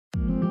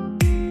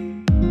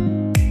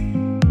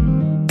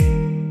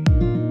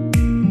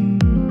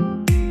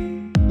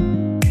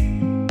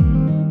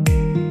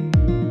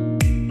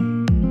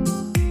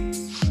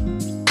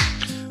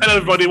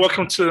everybody.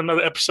 Welcome to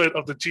another episode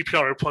of the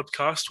GPRO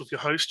podcast with your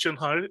host, Jun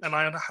Ho. And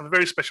I have a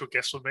very special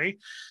guest with me.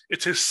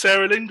 It is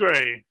Sara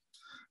Lingrey.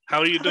 How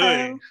are you Hello.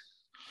 doing?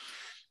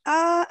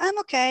 I'm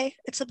okay.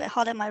 It's a bit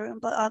hot in my room,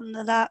 but other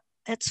than that,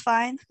 it's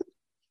fine.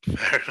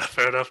 Fair enough,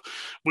 fair enough.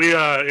 We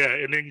are,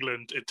 in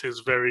England, it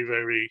is very,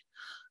 very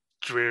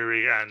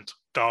dreary and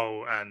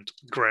dull and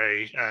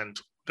grey and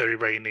very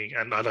rainy,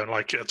 and I don't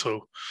like it at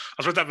all.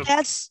 I was supposed to have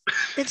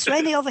a... It's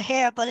raining over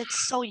here, but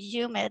it's so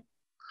humid.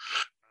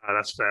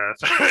 That's fair.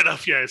 Fair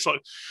enough. Yeah, it's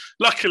like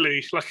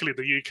luckily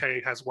the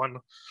UK has one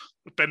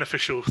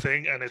beneficial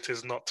thing, and it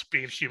is not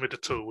being humid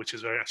at all, which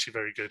is actually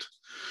very good.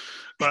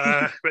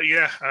 But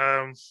yeah,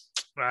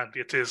 man,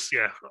 it is.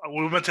 Yeah,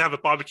 we were meant to have a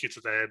barbecue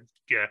today, and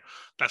yeah,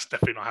 that's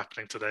definitely not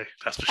happening today.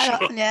 That's for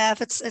sure. Yeah,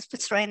 if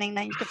it's raining,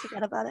 then you can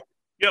forget about it.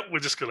 Yep, we're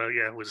just gonna.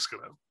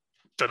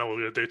 Don't know what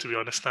we're gonna do, to be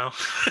honest now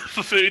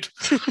for food.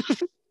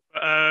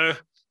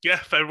 Yeah,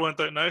 for everyone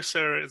who don't know,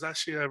 Sara is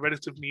actually a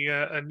relatively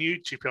a new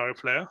GPRO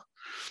player.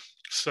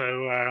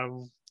 So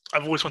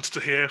I've always wanted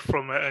to hear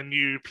from a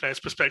new player's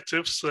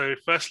perspective. So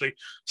firstly,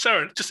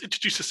 Sara, just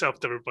introduce yourself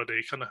to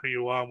everybody, kind of who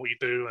you are and what you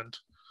do, and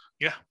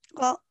yeah.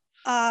 Well,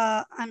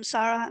 I'm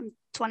Sara. I'm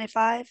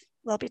 25.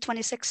 Will be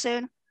 26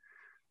 soon.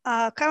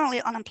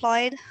 Currently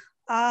unemployed.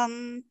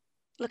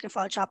 Looking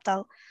for a job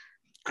though.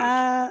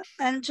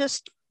 And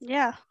just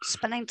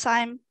spending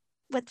time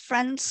with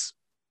friends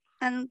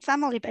and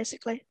family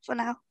basically for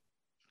now.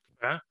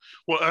 Yeah.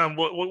 What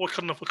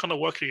kind of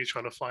work are you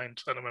trying to find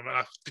at the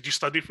moment? Did you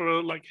study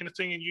for like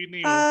anything in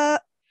uni? Or?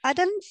 I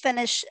didn't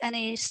finish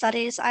any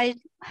studies. I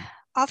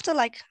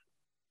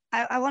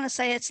want to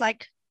say it's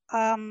like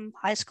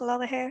high school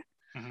over here.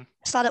 Mm-hmm.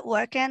 I started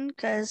working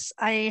because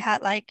I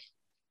had like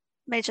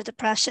major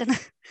depression. So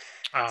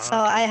okay.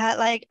 I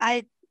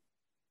had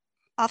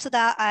after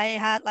that I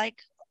had like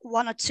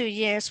 1 or 2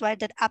 years where I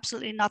did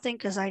absolutely nothing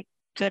because I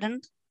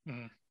couldn't.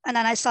 Mm-hmm. And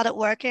then I started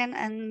working,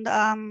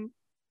 and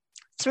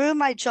through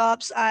my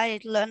jobs, I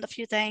learned a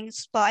few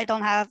things, but I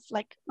don't have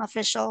like an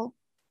official,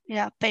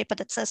 paper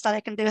that says that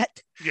I can do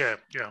it. Yeah.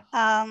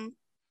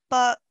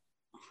 But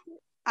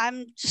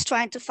I'm just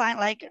trying to find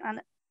like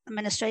an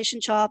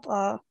administration job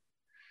or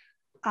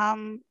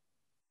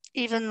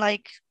even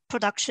like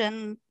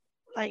production,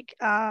 like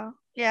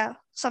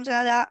something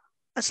like that.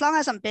 As long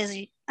as I'm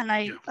busy and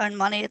I earn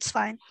money, it's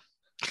fine.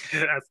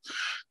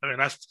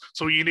 That's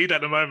so you need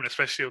at the moment,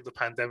 especially with the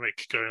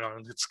pandemic going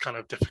on. It's kind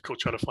of difficult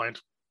trying to find.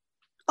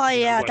 Oh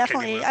yeah,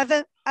 definitely.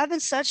 I've been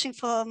searching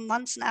for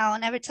months now,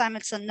 and every time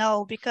it's a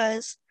no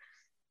because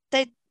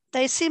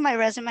they see my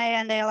resume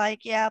and they're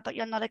like, yeah, but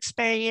you're not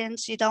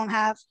experienced. You don't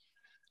have,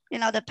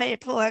 the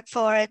paperwork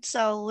for it.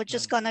 So we're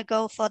just gonna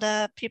go for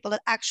the people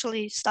that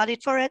actually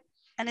studied for it,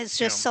 and it's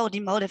just so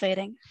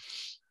demotivating.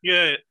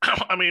 Yeah,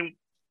 I mean,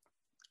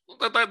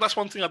 that's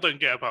one thing I don't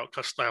get about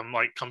custom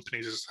like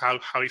companies is how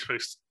you're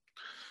supposed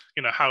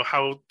to,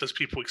 how does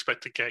people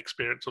expect to get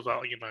experience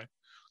without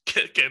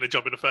getting a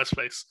job in the first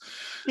place?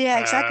 Yeah,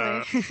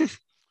 exactly.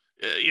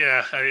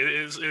 Yeah,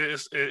 it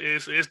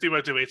is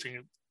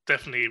demotivating.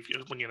 Definitely,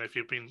 if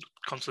you've been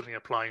constantly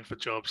applying for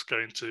jobs,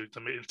 going to the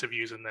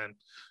interviews, and then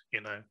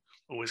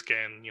always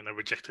getting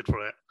rejected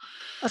for it.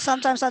 Or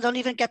sometimes I don't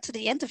even get to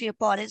the interview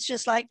part. It's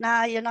just like,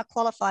 nah, you're not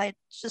qualified.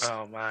 Just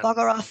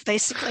bugger off,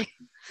 basically.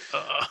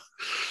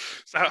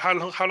 So how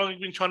long have you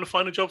been trying to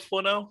find a job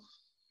for now?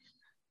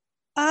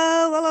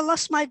 Well, I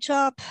lost my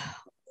job.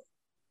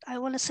 I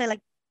want to say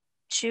like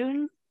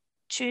June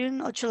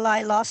or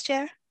July last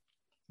year.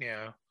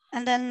 Yeah.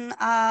 And then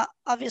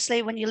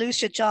obviously when you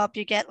lose your job,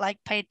 you get like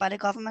paid by the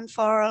government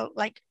for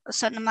like a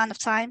certain amount of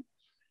time.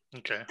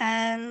 Okay.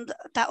 And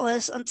that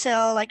was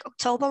until like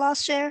October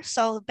last year.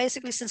 So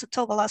basically since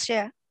October last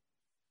year.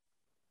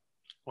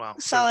 Wow.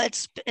 So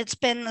it's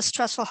been a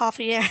stressful half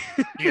a year.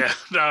 Yeah,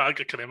 no, I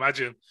can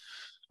imagine.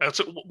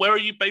 So where are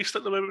you based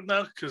at the moment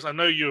now? Because I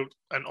know you're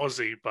an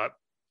Aussie, but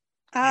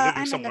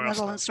I'm in the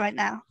Netherlands right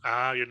now.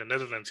 You're in the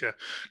Netherlands, yeah.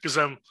 Because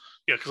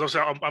because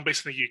obviously I'm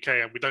based in the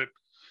UK, and we don't.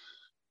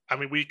 I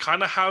mean, we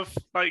kind of have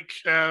like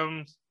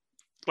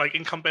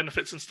income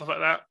benefits and stuff like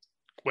that,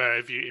 where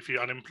if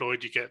you're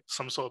unemployed, you get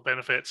some sort of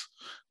benefits.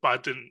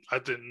 But I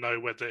didn't know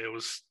whether it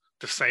was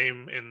the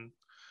same in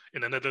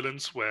the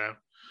Netherlands, where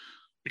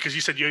because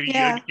you said you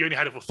only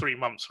had it for 3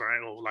 months,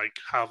 right? Or like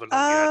however long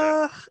you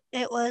had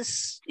it. It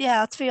was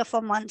 3 or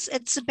 4 months.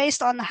 It's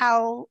based on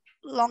how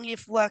long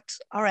you've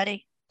worked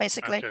already,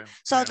 basically. Okay,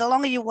 so the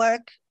longer you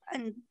work,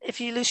 and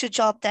if you lose your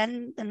job,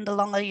 then the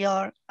longer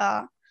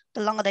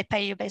the longer they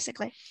pay you,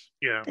 basically.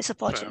 Yeah, they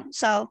support you.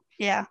 So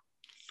yeah.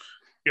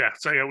 Yeah,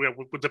 so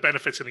with the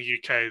benefits in the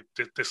UK,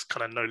 there's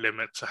kind of no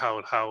limit to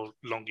how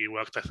long you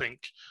worked. I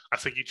think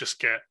you just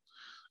get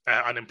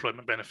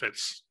unemployment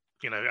benefits,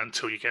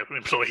 until you get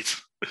employed.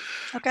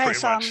 Okay,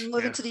 so I'm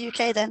moving to the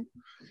UK then.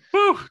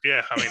 Woo!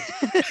 Yeah, I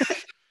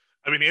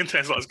mean, the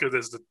internet's not as good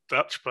as the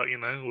Dutch, but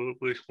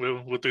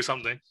we'll do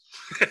something.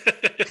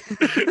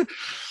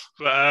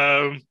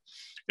 But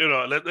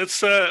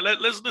let's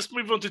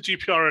move on to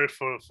GPRO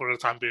for the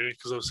time being,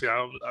 because obviously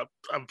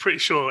I'm pretty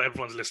sure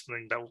everyone's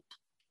listening that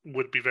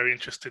would be very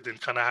interested in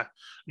kind of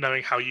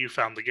knowing how you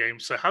found the game.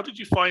 So how did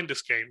you find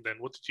this game then?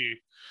 What did you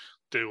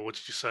do, or what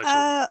did you search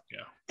on?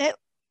 Yeah,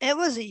 it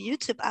was a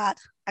YouTube ad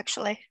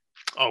actually.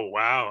 Oh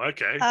wow,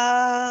 okay.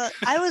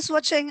 I was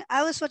watching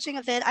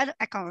a vid. I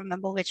can't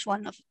remember which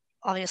one,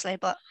 obviously,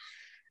 but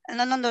and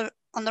then on the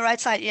right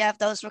side you have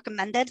those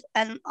recommended,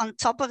 and on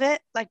top of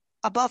it, like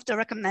above the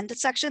recommended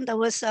section, there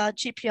was a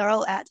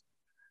GPRO ad,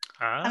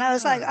 and I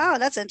was like, oh,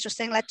 that's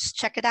interesting. Let's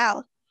check it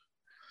out.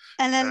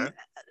 And then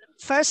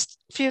first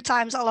few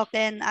times I logged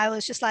in, I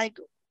was just like,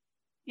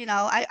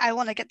 I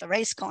want to get the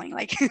race going.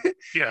 Like,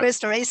 where's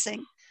the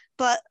racing?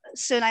 But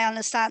soon I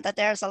understand that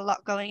there's a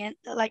lot going in.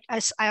 Like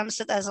I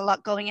understood there's a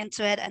lot going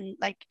into it, and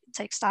like it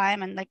takes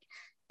time, and like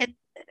it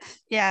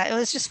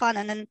was just fun.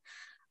 And then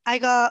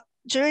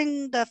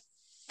during the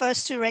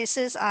first two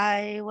races,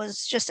 I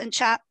was just in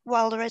chat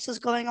while the race was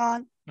going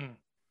on, and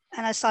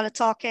I started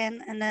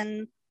talking, and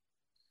then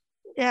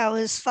it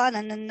was fun.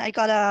 And then I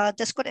got a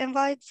Discord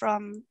invite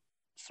from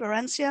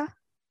Florencia.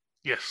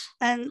 Yes.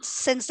 And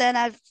since then,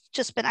 I've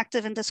just been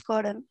active in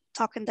Discord and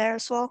talking there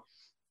as well.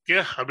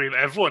 Yeah, I mean,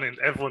 everyone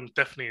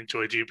definitely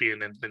enjoyed you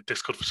being in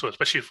Discord for sure,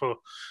 especially for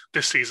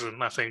this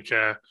season. I think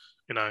I've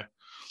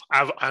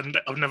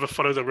never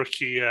followed a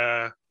rookie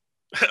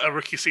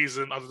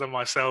season other than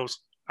myself,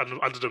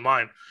 other than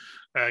mine.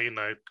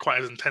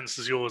 Quite as intense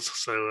as yours.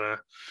 So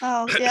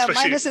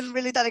mine isn't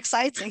really that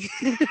exciting.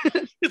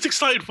 It's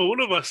exciting for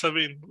all of us.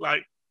 Obviously,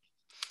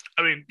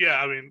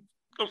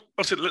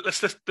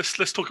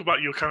 let's talk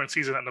about your current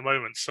season at the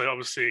moment. So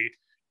obviously,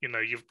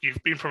 you've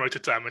been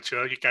promoted to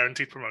amateur. You're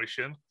guaranteed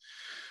promotion.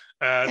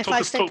 If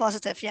I stay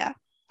positive, yeah.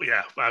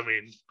 Yeah, I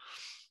mean,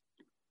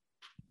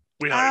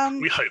 we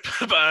hope.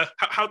 But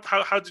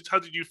how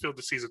did you feel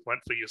the season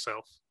went for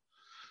yourself?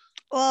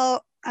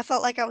 Well, I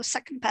felt like I was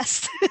second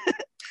best.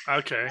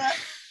 Okay.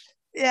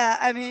 Yeah,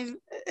 I mean,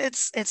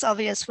 it's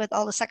obvious with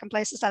all the second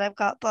places that I've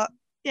got, but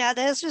yeah,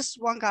 there's just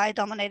one guy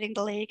dominating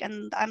the league,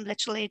 and I'm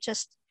literally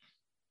just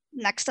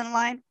next in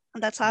line,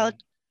 and that's how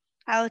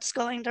it's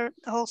going the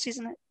whole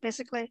season,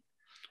 basically.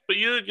 But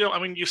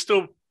you're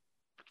still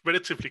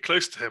relatively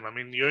close to him. I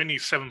mean, you're only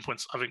 7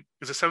 points. I think,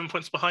 is it 7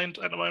 points behind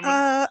at the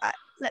moment?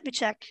 Let me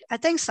check. I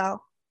think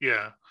so.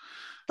 Yeah,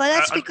 but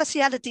that's because he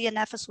had a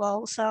DNF as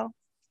well. So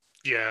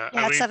yeah,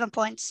 I had 7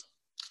 points.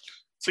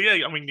 So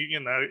yeah, I mean,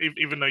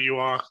 even though you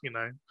are,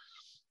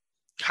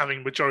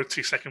 having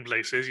majority second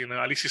places,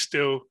 at least you're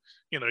still,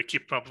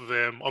 keeping up with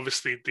him.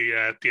 Obviously,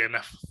 the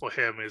DNF for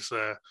him is,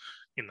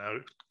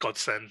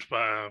 godsend.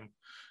 But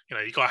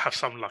you gotta have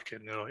some luck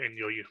in your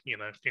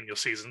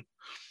season.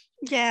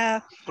 Yeah,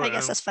 but, I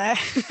guess that's fair.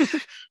 Do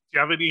you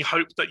have any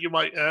hope that you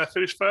might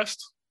finish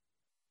first?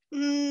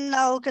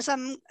 No, because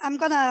I'm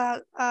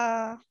gonna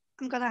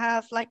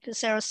have like a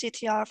 0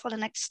 CTR for the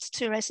next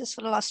 2 races,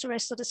 for the last 2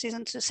 races of the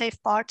season, to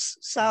save parts.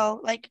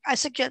 So like I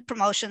secured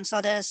promotion,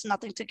 so there's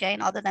nothing to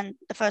gain other than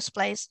the first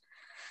place.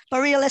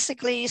 But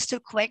realistically, he's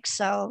too quick,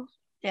 so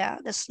yeah,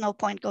 there's no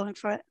point going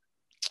for it.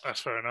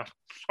 That's fair enough.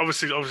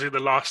 Obviously, the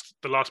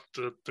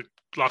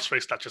last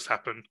race that just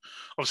happened.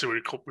 Obviously,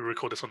 we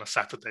record this on a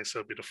Saturday, so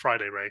it'll be the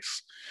Friday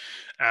race.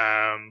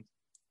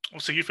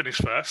 Obviously, you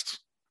finished first.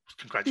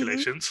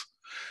 Congratulations.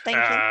 Thank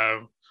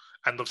you.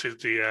 And obviously,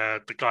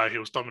 the guy who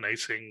was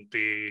dominating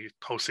the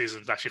whole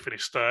season actually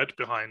finished third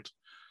behind,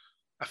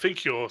 I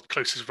think, your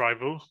closest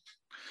rival.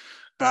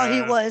 Well,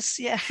 he was,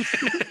 yeah.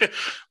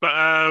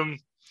 But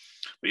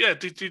yeah,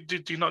 do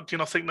you not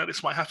think that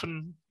this might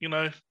happen?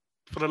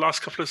 For the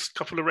last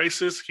couple of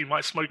races, he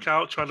might smoke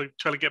out, try to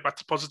get back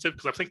to positive,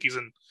 because I think he's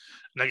in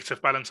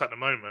negative balance at the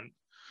moment.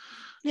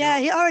 Yeah,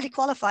 he already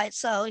qualified,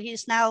 so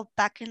he's now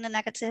back in the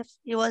negative.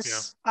 He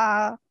was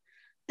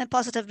in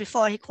positive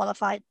before he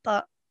qualified,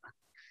 but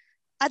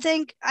I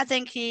think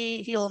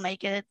he will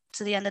make it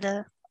to the end of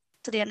the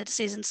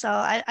season. So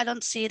I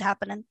don't see it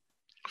happening.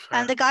 Fair.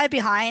 And the guy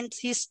behind,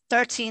 he's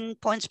 13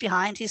 points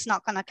behind. He's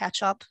not gonna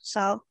catch up.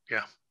 So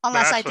yeah,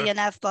 unless I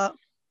DNF, but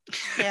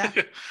yeah.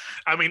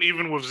 I mean,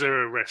 even with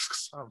 0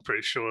 risks, I'm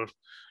pretty sure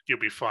you'll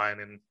be fine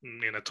in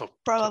a top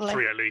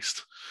 3 at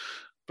least.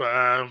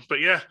 But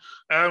yeah,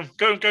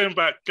 going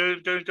back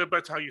to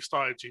how you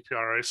started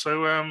GPRO.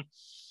 So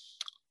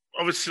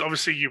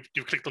obviously you've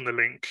clicked on the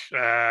link.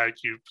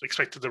 You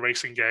expected the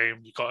racing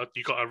game. You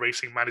got a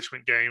racing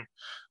management game.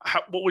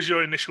 What was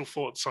your initial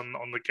thoughts on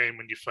the game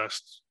when you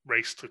first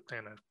raced?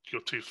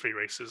 Your 2-3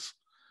 races.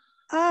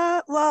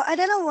 Well, I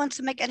didn't want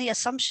to make any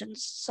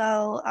assumptions,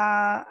 so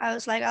I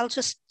was like, I'll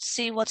just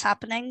see what's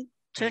happening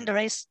during the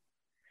race.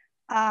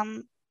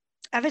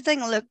 Everything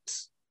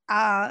looked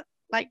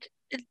like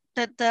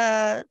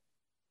the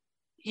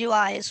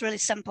UI is really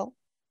simple.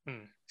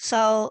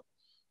 So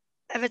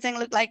everything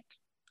looked like,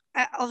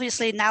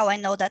 obviously now I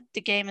know that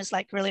the game is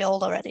like really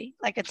old already.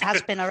 Like it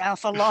has been around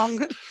for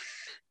long.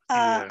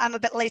 I'm a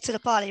bit late to the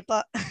party,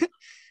 but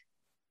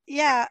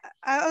yeah,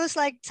 I was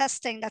like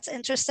testing. That's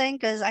interesting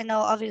because I know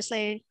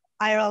obviously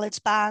IRL it's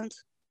banned,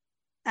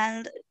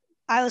 and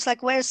I was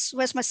like, where's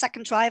my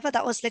second driver?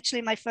 That was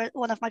literally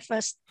one of my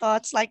first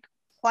thoughts. Like,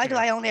 why do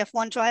I only have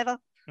one driver?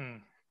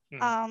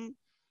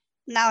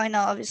 now I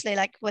know, obviously,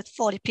 like with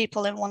 40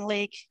 people in one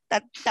league,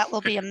 that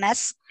will be a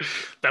mess.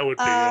 That would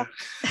be, yeah.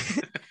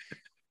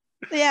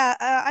 Yeah,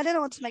 I didn't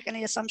want to make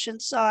any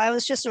assumptions, so I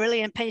was just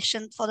really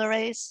impatient for the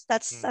race.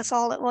 That's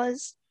all it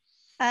was.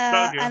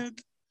 And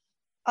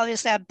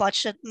obviously, I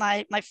botched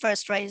my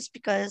first race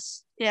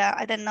because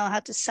I didn't know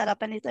how to set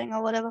up anything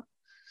or whatever.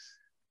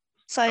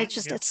 So I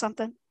just did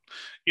something.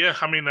 Yeah,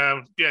 I mean,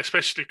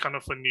 especially kind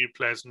of for new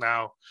players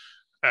now.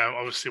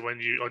 Obviously, when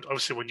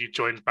you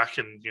joined back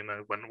in,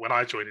 when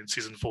I joined in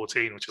season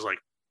 14, which is like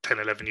 10,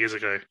 11 years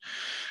ago,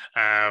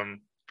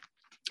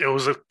 it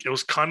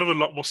was kind of a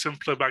lot more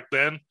simpler back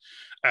then.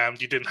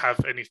 You didn't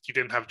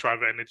have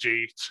driver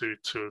energy to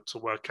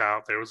work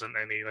out. There wasn't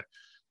any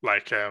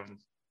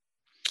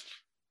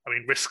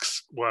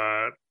risks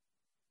were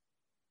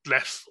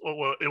less,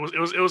 or it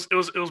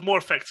was more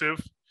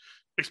effective.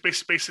 It's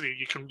basically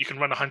you can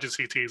run 100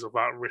 CTs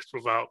without risk,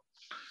 without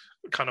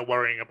kind of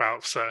worrying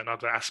about certain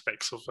other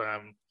aspects of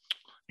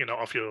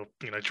of your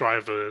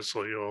drivers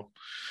or your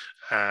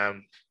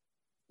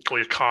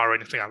car or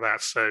anything like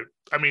that. So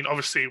I mean,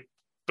 obviously,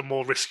 the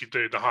more risk you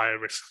do, the higher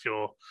risk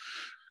your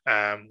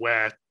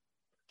wear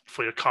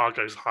for your car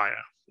goes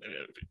higher.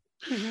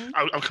 Mm-hmm.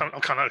 I'm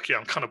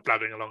kind of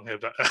blabbing along here,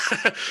 but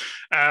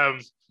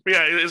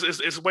yeah,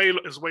 it's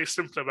way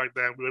simpler back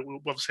then.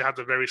 We obviously had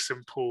the very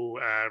simple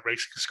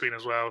racing screen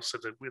as well. So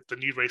with the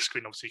new race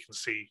screen, obviously you can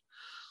see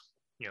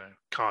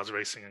cars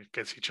racing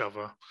against each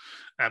other.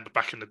 But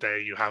back in the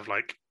day, you have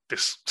like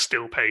this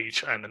still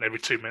page, and then every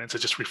 2 minutes it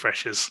just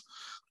refreshes,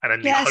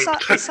 and then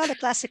I saw the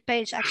classic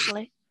page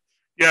actually.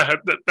 Yeah,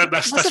 that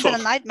must have been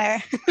a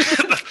nightmare.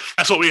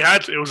 That's what we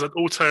had. It was an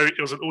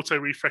auto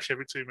refresh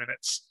every 2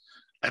 minutes,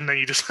 and then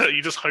you just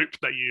hope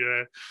that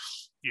you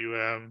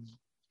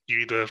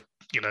either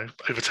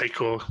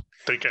overtake or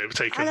don't get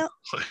overtaken.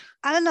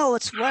 I don't know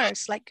what's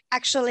worse, like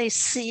actually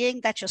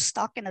seeing that you're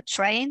stuck in a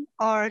train,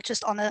 or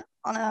just on a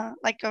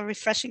like a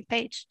refreshing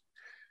page.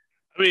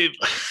 I mean,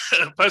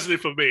 personally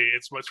for me,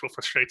 it's much more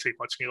frustrating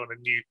watching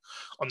it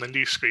on the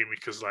new screen,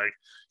 because like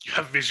you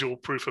have visual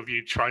proof of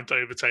you trying to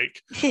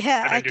overtake.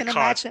 Yeah, I can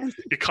imagine.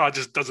 Your car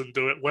just doesn't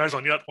do it. Whereas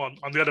on the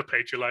other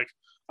page, you're like,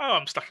 oh,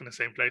 I'm stuck in the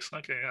same place.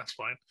 Okay, that's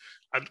fine.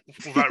 And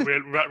without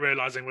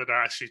realizing whether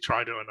I actually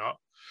tried it or not.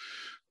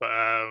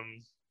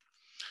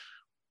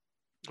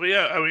 But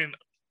yeah, I mean,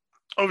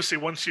 obviously,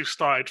 once you've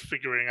started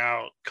figuring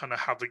out kind of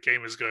how the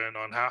game is going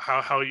on,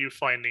 how are you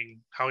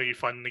finding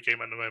the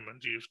game at the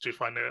moment? Do you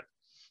find it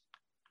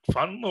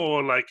fun,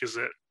 or like is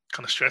it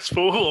kind of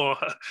stressful, or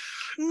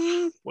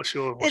what's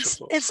your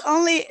thoughts?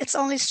 It's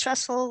only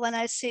stressful when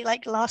I see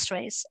like last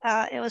race.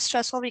 It was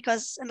stressful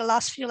because in the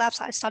last few laps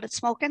I started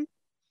smoking.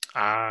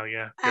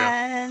 Yeah.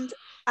 And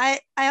I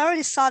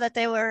already saw that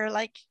they were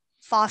like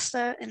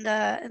faster in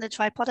the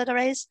tripod of the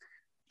race.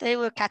 They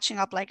were catching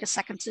up like a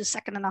second to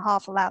second and a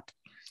half a lap.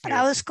 And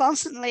I was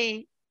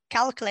constantly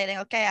calculating,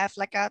 okay, I have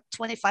like a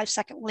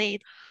 25-second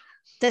lead,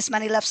 this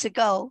many laps to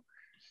go.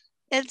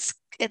 It's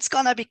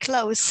gonna be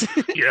close.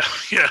 Yeah.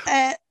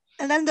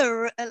 And then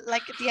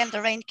at the end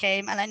the rain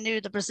came, and I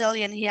knew the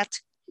Brazilian,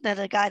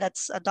 the guy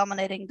that's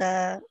dominating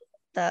the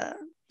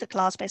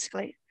class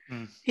basically.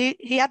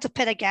 He had to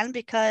pit again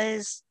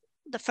because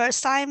the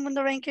first time when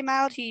the rain came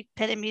out, he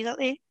pit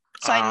immediately.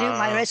 So I knew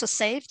my race was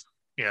saved.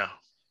 Yeah.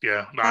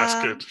 No,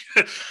 that's good.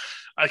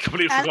 I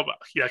completely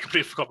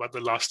forgot about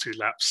the last 2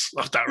 laps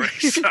of that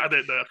race. I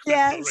didn't know.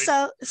 Yeah,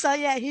 so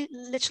yeah, he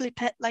literally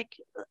pit like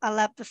a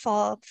lap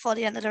before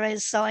the end of the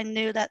race. So I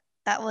knew that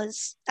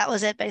was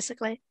it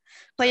basically.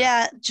 But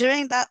yeah,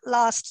 during that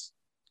last,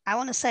 I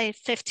want to say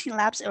 15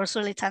 laps, it was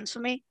really tense for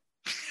me.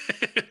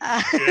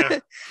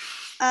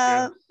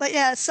 But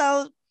yeah,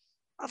 so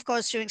of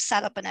course during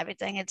setup and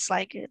everything, it's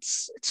like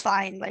it's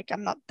fine. Like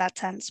I'm not that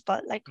tense,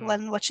 but like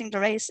when watching the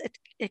race,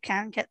 it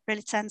can get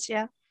really tense.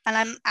 Yeah. And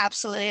I'm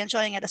absolutely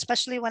enjoying it,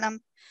 especially when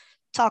I'm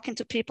talking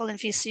to people in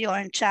VC or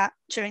in chat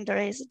during the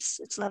race.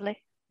 It's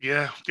lovely.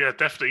 Yeah,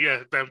 definitely.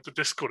 Yeah, the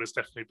Discord has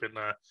definitely been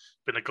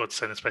a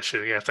godsend,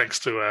 especially thanks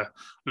to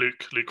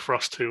Luke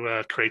Frost, who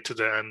created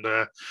it, and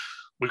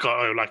we've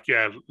got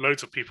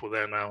loads of people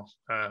there now.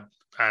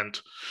 And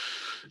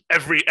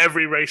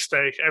every race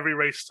day,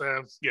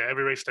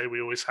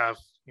 we always have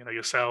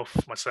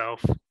yourself,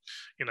 myself.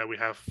 We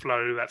have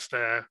Flo that's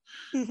there,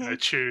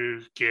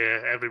 Chew,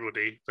 Gear,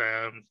 everybody.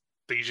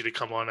 They usually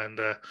come on, and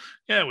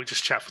we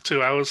just chat for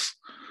 2 hours,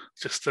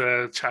 just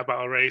chat about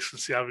our race and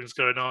see how things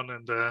going on.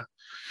 And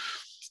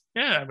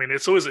I mean,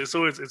 it's always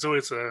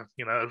a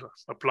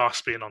a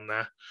blast being on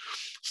there.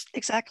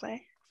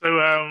 Exactly.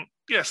 So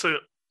so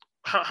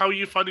how are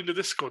you finding the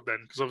Discord then?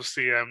 Because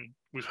obviously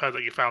we've heard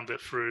that you found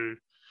it through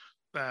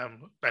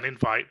an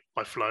invite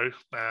by Flo.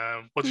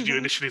 What did you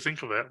initially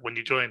think of it when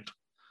you joined?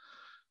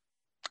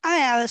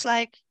 I was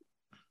like,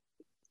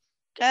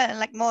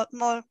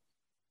 more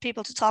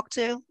people to talk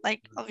to.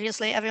 Like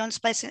obviously everyone's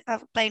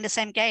playing the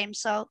same game.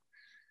 So,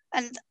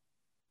 and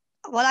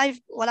what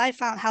I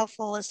found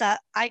helpful is that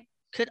I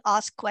could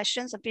ask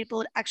questions and people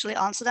would actually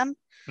answer them.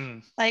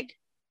 Like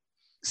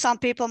some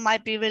people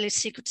might be really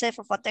secretive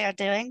of what they are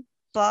doing.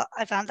 but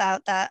I found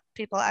out that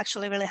people are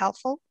actually really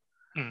helpful.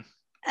 Mm.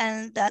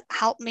 And that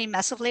helped me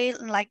massively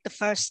in like the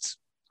first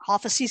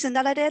half a season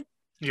that I did.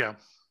 Yeah.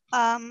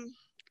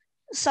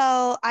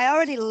 So I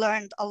already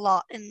learned a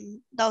lot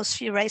in those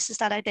few races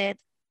that I did.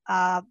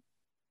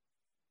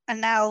 And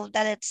now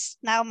that it's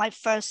now my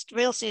first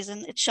real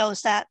season, it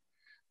shows that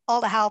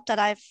all the help that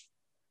I've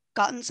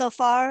gotten so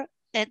far,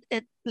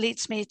 it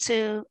leads me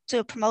to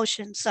a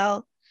promotion.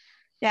 So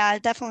yeah, I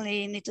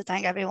definitely need to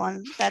thank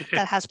everyone that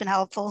has been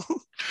helpful.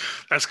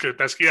 That's good.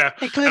 That's yeah,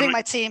 including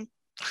my team.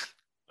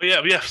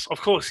 Yeah, yes,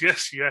 of course,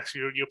 yes.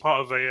 You're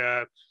part of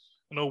a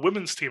an all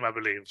women's team, I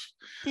believe.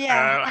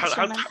 Yeah,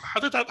 how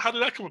did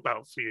that come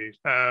about for you?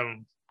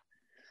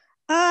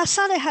 I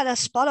saw they had a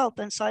spot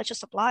open, so I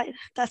just applied.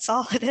 That's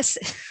all it is,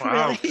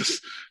 Wow, really.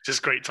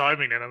 just great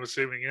timing, and I'm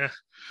assuming, yeah.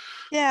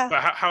 Yeah.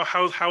 But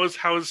how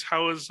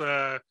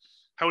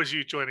is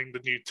you joining the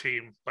new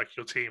team? Like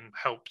your team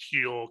helped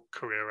your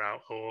career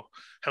out, or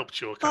helped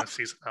your kind of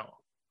season out?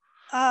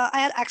 I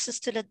had access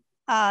to the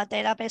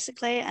data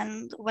basically,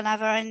 and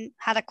whenever I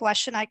had a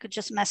question, I could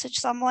just message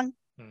someone,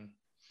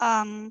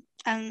 and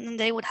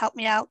they would help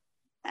me out.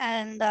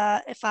 And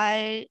if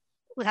I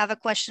would have a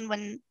question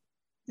when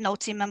no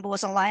team member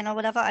was online or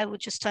whatever, I would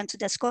just turn to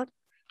Discord.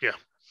 Yeah.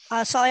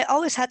 So I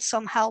always had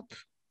some help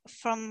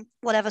from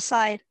whatever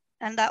side,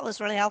 and that was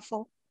really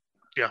helpful.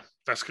 Yeah,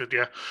 that's good.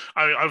 Yeah,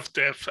 I've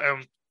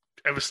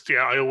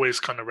I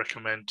always kind of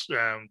recommend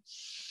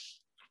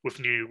with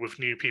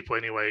new people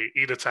anyway,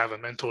 either to have a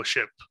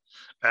mentorship.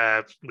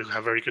 We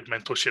have very good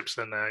mentorships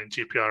in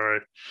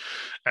GPRO,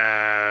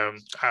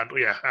 and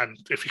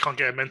if you can't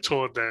get a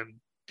mentor, then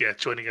yeah,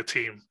 joining a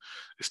team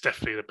is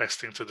definitely the best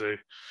thing to do,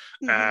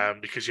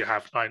 because you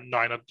have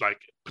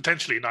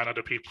potentially nine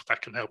other people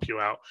that can help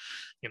you out,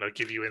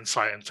 give you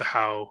insight into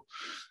how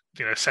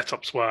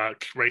setups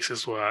work,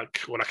 races work,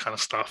 all that kind of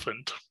stuff.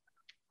 And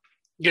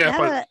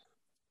yeah,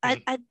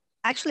 I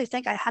actually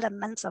think I had a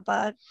mentor,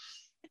 but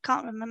I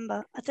can't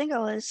remember. I think it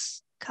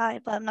was Kai,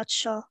 but I'm not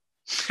sure.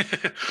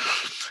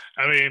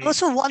 I mean, it was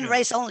for one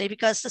race only,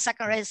 because the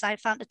second race I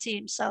found a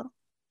team. So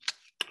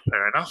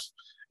fair enough.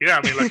 Yeah,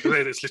 I mean, like I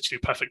said, it's literally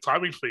perfect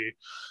timing for you.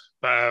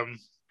 But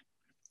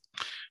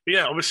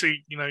yeah,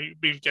 obviously, you've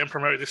been getting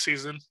promoted this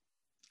season.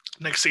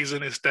 Next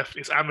season is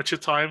it's amateur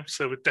time,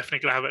 so we're definitely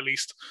gonna have at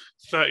least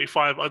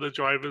 35 other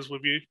drivers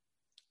with you.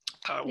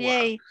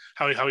 Yay!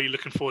 How are you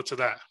looking forward to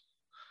that?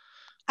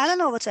 I don't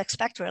know what to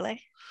expect,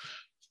 really.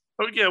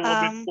 Oh yeah, well,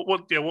 I mean, what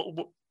would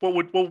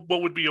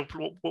be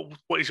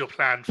what is your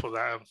plan for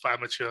that, for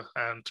amateur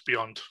and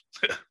beyond,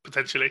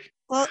 potentially?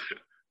 Well,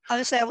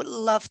 obviously, I would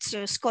love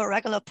to score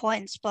regular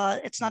points,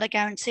 but it's not a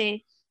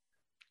guarantee.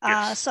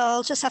 Yes. So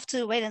I'll just have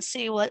to wait and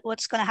see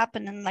what's going to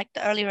happen in like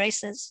the early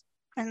races,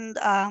 and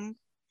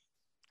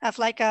have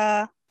like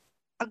a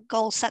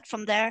goal set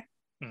from there.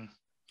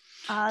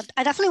 I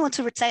definitely want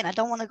to retain. I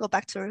don't want to go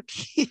back to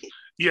rookie.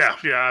 yeah.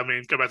 I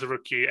mean, go back to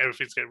rookie,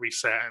 everything's getting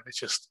reset, and it's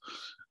just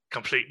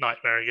complete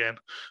nightmare again.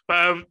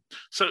 But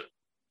so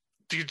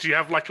do you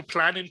have like a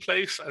plan in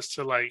place as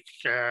to like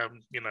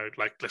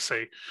like let's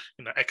say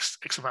X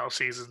amount of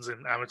seasons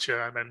in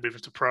amateur and then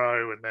moving to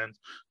pro and then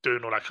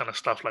doing all that kind of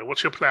stuff? Like,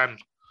 what's your plan?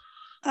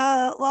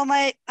 Well,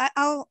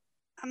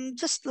 I'm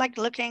just like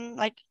looking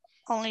like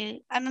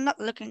I'm not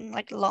looking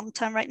like long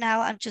term right now.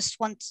 I just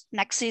want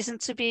next season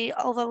to be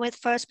over with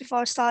first before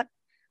I start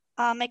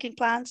making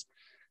plans.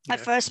 My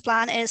first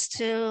plan is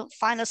to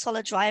find a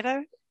solid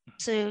driver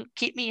to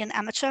keep me in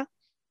amateur.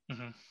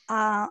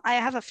 I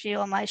have a few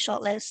on my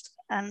short list,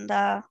 and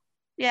now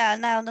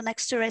the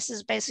next two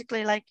races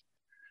basically like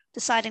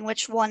deciding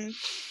which one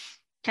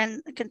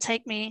can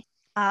take me,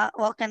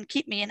 can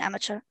keep me in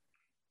amateur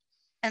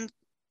and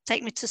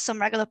take me to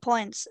some regular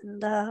points.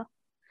 And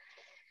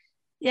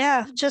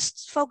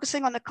just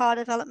focusing on the car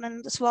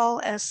development as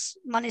well as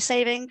money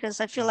saving,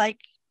 because I feel like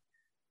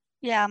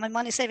my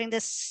money saving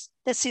this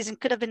season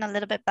could have been a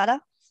little bit better.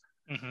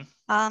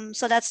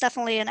 So that's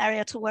definitely an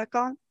area to work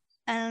on,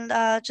 and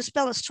just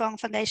build a strong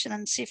foundation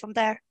and see from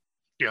there.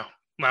 Yeah,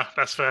 no,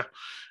 that's fair.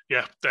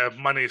 Yeah, the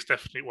money is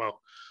definitely,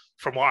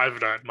 from what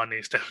I've learned, money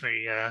is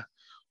definitely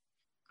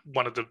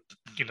one of the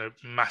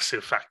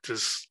massive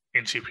factors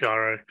in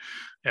GPRO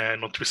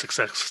not to be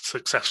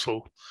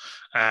successful.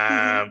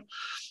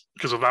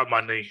 Because without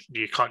money,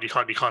 you can't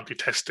do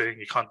testing,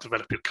 you can't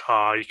develop your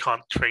car, you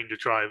can't train your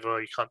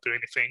driver, you can't do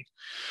anything.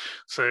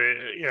 So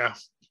yeah,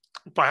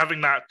 by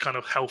having that kind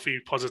of healthy,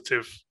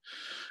 positive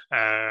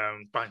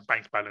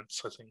bank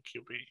balance, I think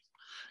you'll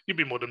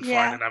be more than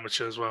fine in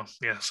amateur as well.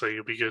 Yeah, so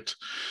you'll be good.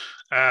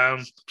 So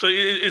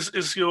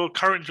is your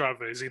current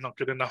driver, is he not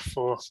good enough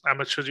for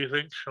amateur, do you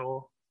think?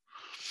 Or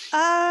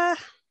I'm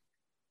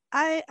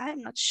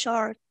not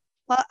sure.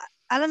 Well,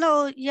 I don't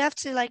know. You have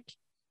to like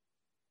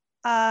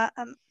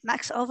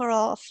max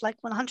overall of like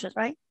 100,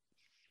 right?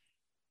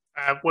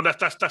 Well,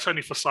 that's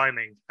only for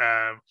signing.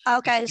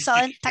 Okay, so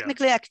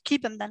technically I could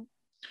keep him then.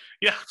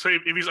 Yeah, so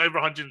if he's over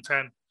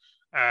 110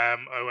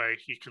 OA,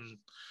 you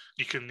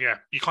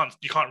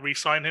can't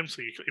re-sign him.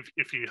 So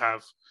if you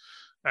have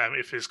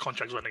if his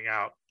contract's running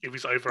out. If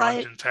he's over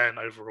 110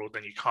 overall,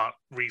 then you can't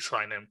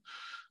re-sign him.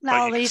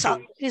 No, he's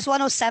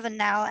 107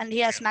 now, and he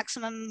has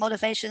maximum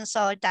motivation.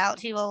 So I doubt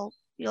he'll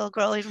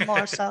grow even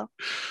more. So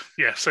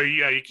yeah, so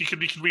yeah, you can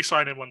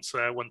re-sign him once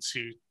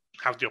you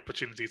have the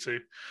opportunity to.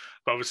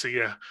 But obviously,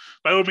 yeah,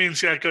 by all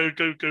means, yeah, go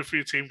for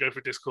your team, go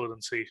for Discord,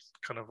 and see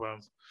kind of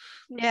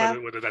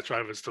whether that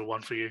driver is the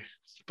one for you.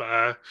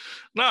 But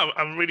no,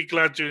 I'm really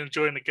glad you're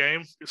enjoying the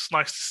game. It's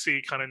nice to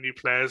see kind of new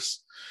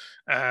players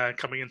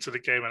coming into the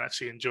game and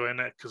actually enjoying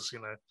it, because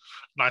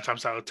 9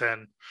 times out of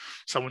 10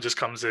 someone just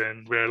comes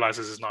in,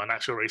 realizes it's not an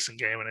actual racing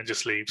game, and then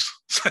just leaves.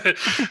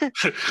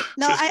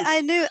 No, I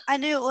knew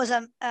it was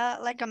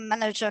like a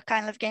manager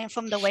kind of game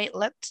from the way it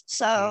looked,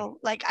 so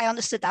like I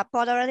understood that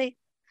part already.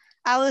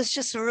 I was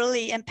just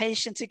really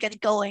impatient to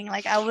get going.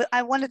 Like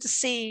I wanted to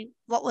see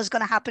what was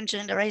going to happen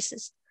during the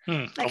races,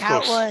 like how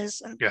it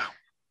was. And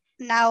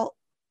now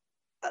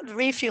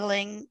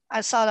refueling, I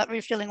saw that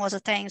refueling was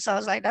a thing, so I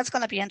was like, that's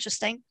going to be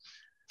interesting.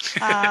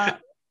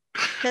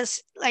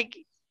 Because like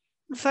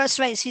the first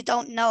race, you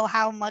don't know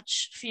how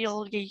much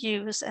fuel you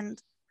use,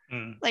 and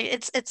like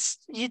it's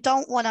you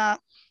don't want to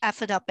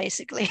F it up,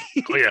 basically.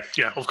 Oh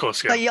yeah, of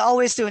course, yeah. But you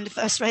always do in the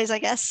first race, I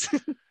guess.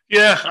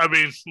 Yeah, I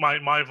mean,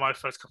 my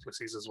first couple of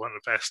seasons weren't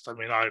the best. I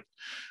mean,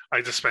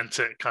 I just spent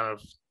it kind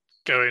of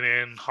going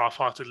in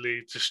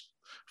half-heartedly, just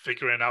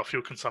figuring out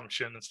fuel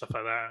consumption and stuff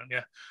like that, and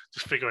yeah,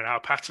 just figuring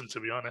out a pattern, to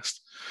be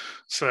honest.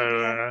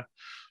 So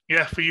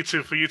yeah, for you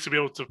to be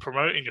able to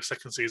promote in your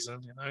second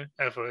season,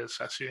 ever,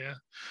 it's actually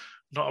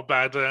not a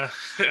bad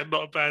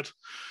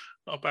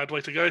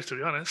way to go, to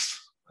be honest.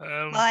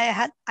 Well,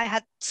 I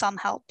had some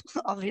help,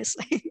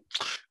 obviously.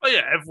 Oh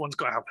yeah, everyone's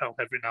got to have help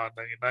every now and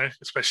then,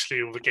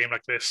 especially with a game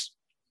like this.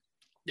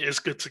 It's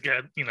good to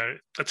get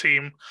a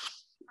team,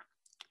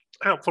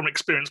 help from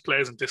experienced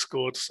players in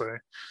Discord. So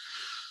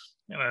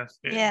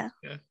yeah.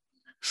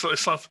 So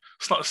it's not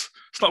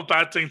a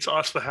bad thing to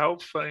ask for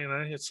help, but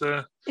it's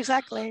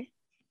exactly.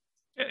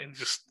 Yeah, you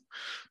just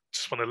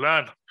want to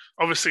learn.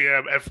 Obviously,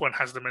 everyone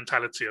has the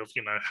mentality of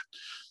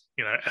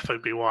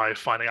FOBY,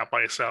 finding out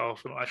by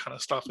yourself and all that kind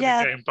of stuff in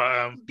the game.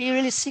 But be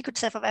really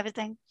secretive of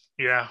everything.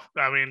 Yeah,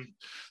 I mean,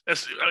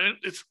 it's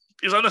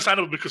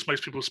understandable, because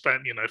most people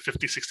spend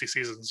 50, 60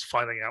 seasons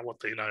finding out what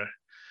they know,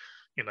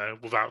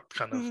 without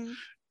kind of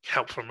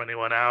help from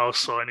anyone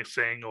else or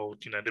anything, or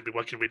they'll be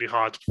working really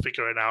hard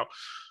figuring out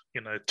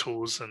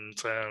tools and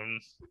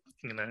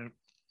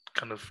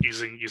kind of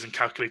using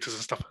calculators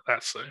and stuff like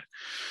that. So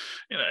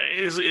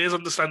it is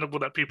understandable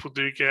that people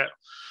do get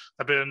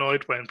a bit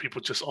annoyed when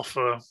people just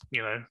offer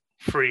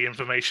free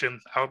information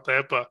out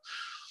there, but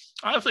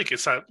I think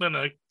it's that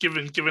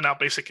giving out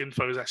basic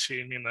info is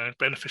actually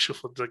beneficial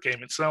for the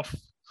game itself.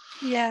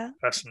 Yeah,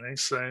 personally.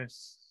 So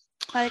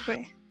I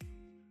agree.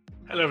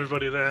 Hello,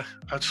 everybody there.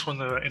 I just want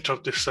to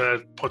interrupt this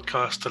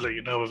podcast to let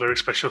you know of a very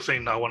special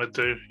thing that I want to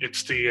do.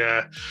 It's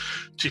the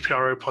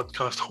GPRO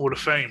Podcast Hall of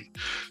Fame.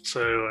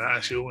 So,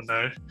 as you all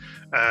know,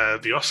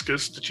 the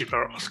Oscars, the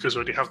GPRO Oscars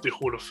already have the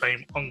Hall of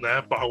Fame on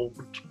there, but I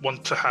would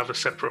want to have a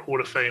separate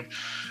Hall of Fame,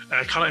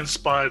 kind of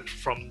inspired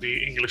from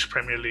the English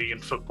Premier League in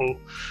football,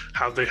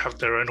 how they have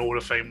their own Hall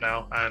of Fame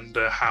now, and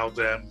how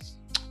their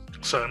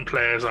certain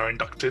players are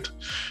inducted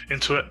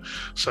into it.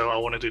 So I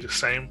want to do the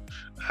same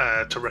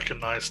to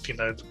recognise,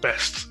 the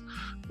best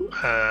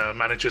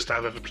managers that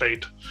have ever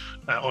played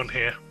on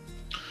here.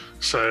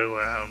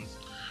 So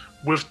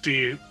with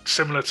the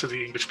similar to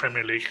the English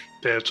Premier League,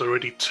 there's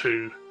already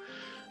 2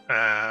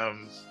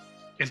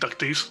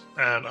 inductees,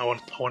 and I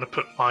want to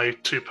put my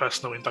 2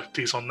 personal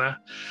inductees on there.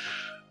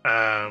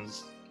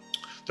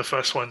 The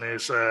first one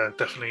is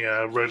definitely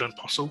Roland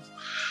Possel,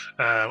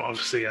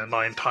 obviously a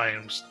 9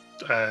 times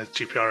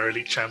GPR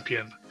Elite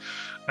champion,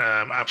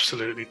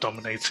 absolutely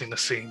dominating the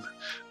scene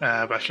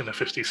back in the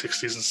 50s,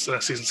 60s,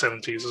 and season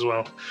 70s as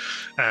well.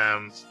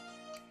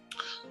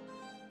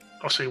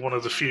 Obviously, one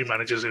of the few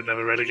managers who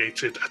never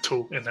relegated at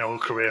all in their whole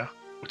career,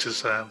 which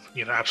is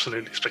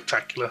absolutely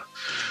spectacular.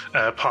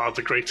 Part of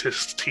the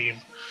greatest team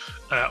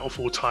of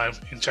all time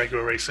in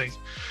Jaguar racing.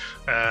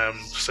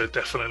 So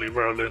definitely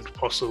Roland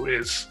Possel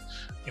is,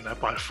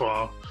 by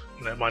far,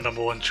 my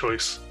number 1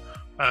 choice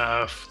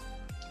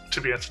to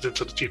be entered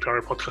into the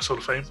GPRO Podcast Hall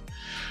of Fame.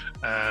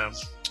 The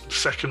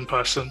second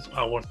person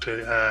I want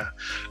to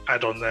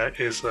add on there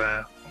is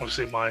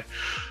obviously my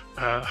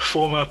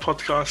former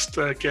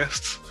podcast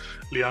guest,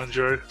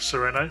 Leandro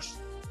Sereno.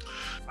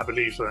 I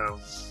believe,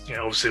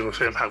 obviously with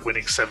him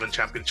winning 7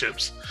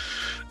 championships,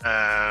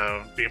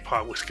 being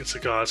part of Whiskey and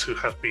Cigars, who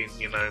have been,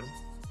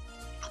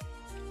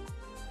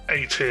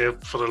 A tier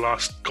for the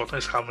last God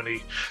knows how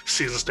many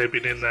seasons they've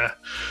been in there.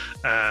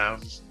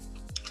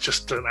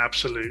 Just an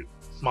absolute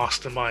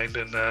mastermind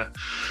in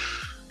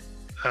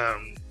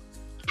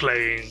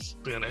playing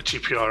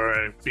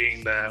GPRO,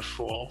 being there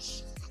for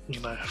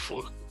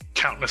for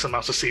countless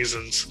amounts of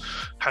seasons,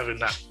 having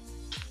that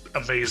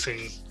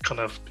amazing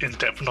kind of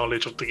in-depth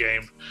knowledge of the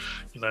game,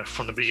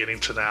 from the beginning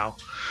to now.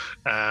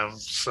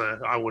 So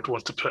I would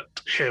want to put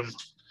him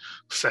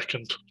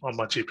second on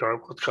my GPR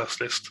podcast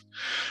list,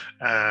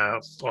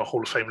 or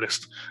Hall of Fame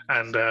list.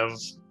 And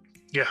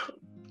yeah,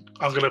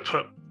 I'm going to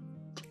put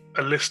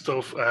a list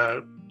of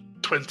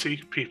 20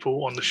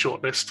 people on the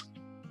short list.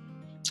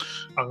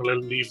 I'm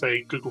going to leave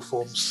a Google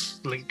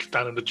Forms link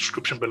down in the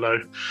description below,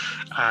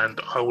 and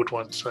I would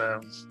want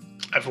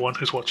everyone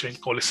who's watching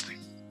or listening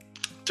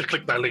to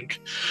click that link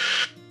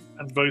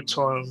and vote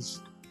on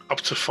up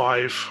to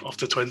 5 of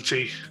the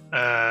 20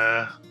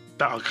 that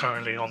are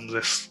currently on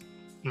this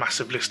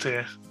massive list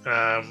here.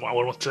 I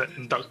want to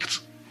induct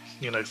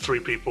 3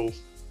 people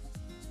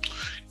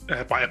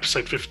by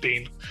episode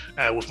 15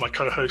 with my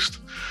co-host,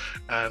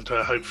 and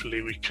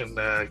hopefully we can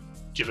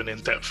give an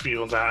in-depth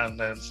view on that, and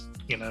then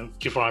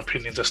give our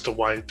opinions as to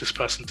why this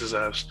person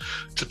deserves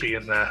to be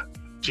in the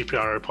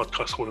GPRO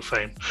Podcast Hall of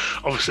Fame.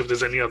 Obviously, if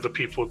there's any other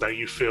people that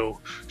you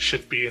feel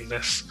should be in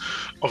this,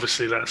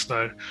 obviously let us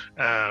know.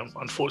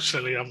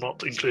 Unfortunately, I'm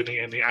not including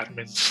any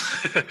admins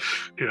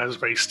who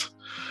has raced,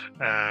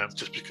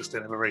 just because they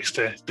never raced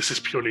here. This is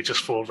purely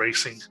just for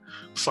racing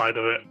side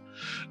of it.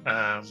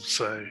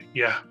 So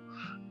yeah,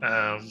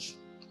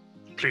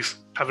 please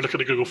have a look at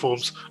the Google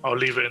Forms. I'll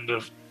leave it in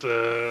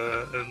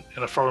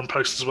in a forum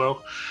post as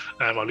well.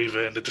 I'll leave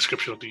it in the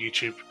description of the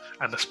YouTube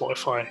and the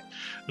Spotify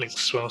links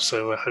as well.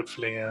 So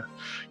hopefully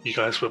you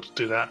guys will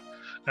do that.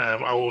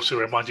 I'll also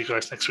remind you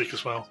guys next week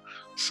as well.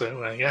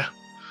 So yeah,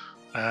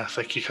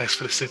 thank you guys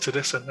for listening to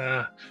this, and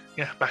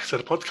yeah, back to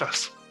the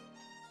podcast.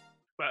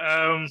 But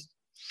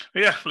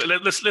yeah,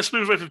 let's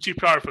move away from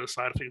GPR for the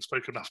side. I think I've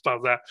spoken enough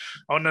about that.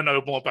 I want to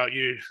know more about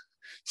you.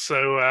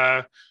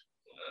 So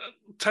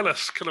tell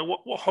us, kind of,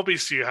 what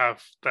hobbies do you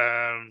have,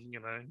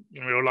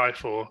 in real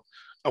life or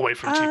away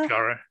from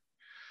GPRO?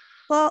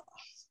 Well,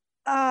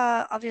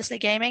 obviously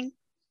gaming.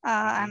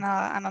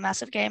 I'm a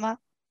massive gamer.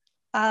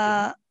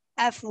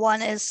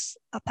 F1 is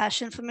a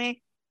passion for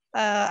me.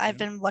 I've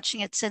been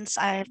watching it since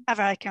I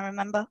can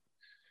remember.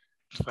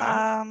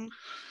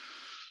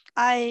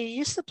 I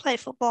used to play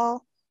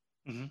football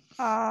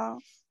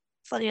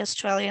for the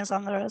Australians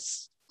under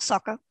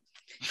soccer.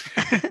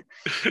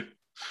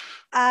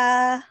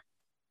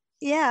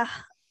 Yeah,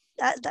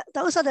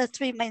 those are the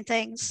 3 main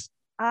things.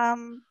 Yeah,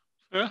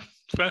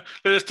 fair.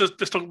 Let's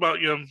talk about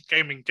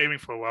gaming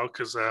for a while,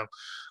 because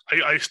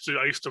I used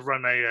to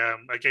run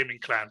a gaming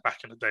clan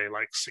back in the day,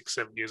 like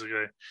 6-7 years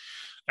ago.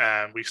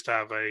 We used to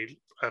have a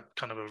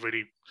kind of a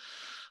really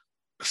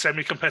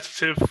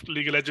semi-competitive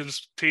League of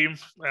Legends team,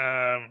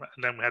 and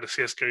then we had a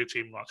CS:GO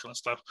team, that kind of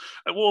stuff.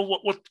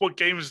 What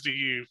games do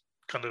you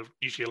kind of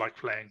usually like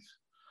playing?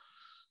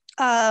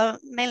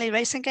 Mainly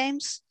racing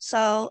games.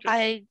 So okay.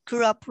 I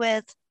grew up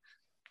with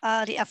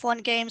the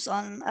F1 games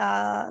on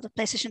the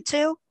PlayStation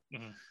 2.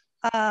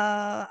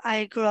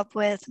 I grew up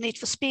with Need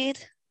for Speed.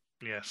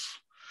 Yes.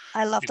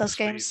 I love those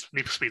games.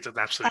 Need for Speed's an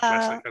absolute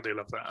classic. I do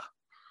love that.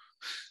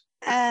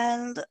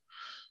 And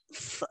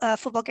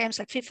football games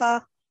like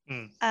FIFA.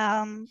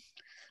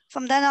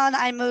 From then on,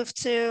 I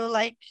moved to,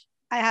 like,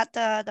 I had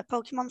the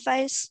Pokemon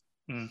phase.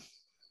 And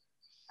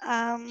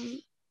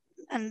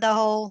the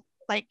whole,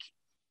 like,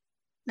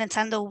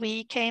 Nintendo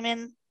Wii came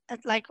in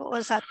at, like, what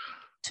was that,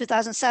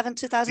 2007,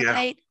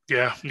 2008?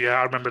 Yeah,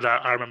 I remember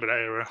that. I remember that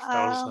era.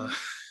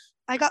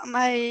 I got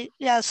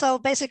so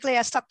basically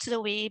I stuck to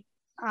the Wii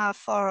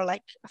for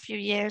like a few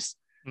years.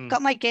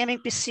 Got my gaming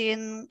PC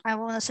in, I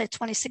want to say,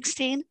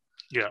 2016.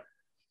 Yeah.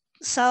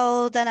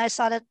 So then I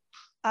started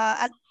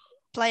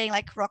playing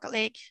like Rocket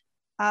League.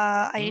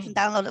 I even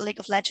downloaded League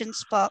of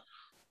Legends, but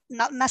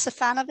not a massive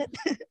fan of it.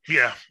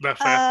 Yeah,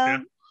 that's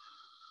fair.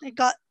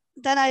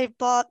 Then I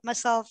bought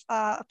myself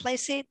a play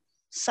seat,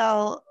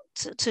 so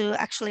to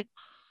actually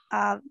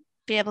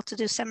be able to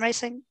do sim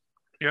racing.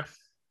 Yeah.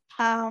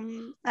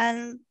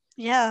 And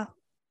yeah,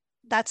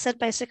 that's it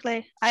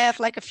basically. I have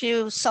like a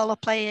few solo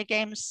player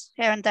games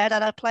here and there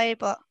that I play,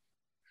 but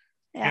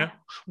yeah.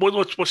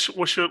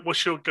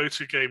 What's your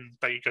go-to game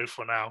that you go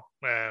for now?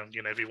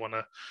 If you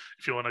wanna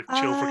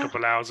chill for a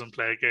couple of hours and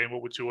play a game,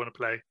 what would you want to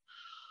play?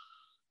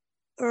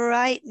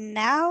 Right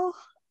now,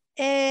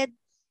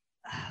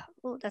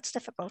 that's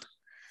difficult.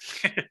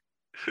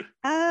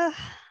 I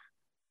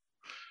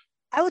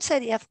would say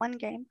the F1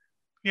 game.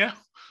 Yeah,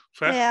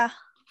 fair. Yeah,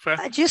 fair.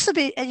 It used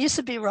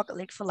to be Rocket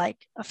League for like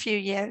a few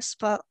years,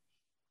 but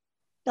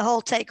the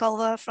whole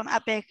takeover from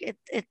Epic,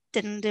 it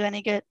didn't do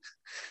any good.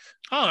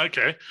 Oh,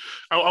 okay.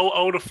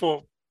 I would have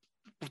thought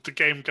with the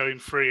game going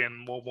free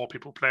and more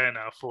people playing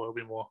now, I thought it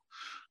would be more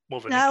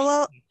of an No,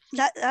 well,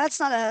 that's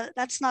not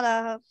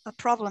a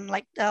problem,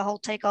 like the whole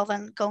takeover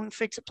and going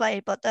free to play.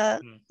 But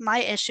my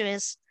issue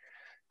is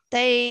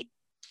they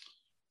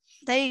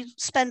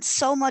spend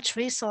so much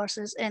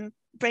resources in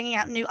bringing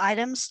out new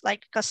items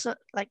like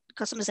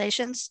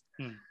customizations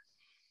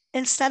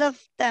instead of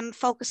them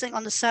focusing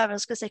on the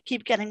servers, because they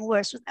keep getting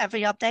worse with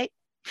every update.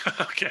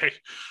 Okay.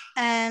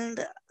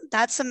 And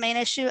that's the main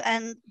issue.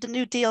 And the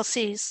new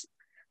DLCs,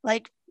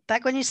 like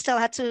back when you still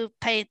had to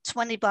pay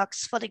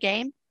 $20 for the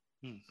game,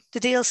 the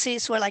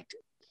DLCs were like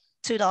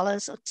 $2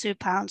 or £2,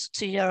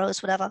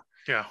 €2, whatever.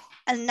 Yeah.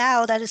 And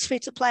now that it's free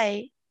to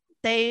play,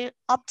 they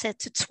upped it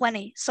to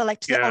 20. So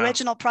like to the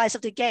original price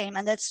of the game,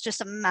 and that's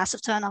just a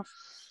massive turn off.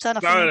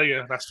 No,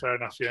 yeah, that's fair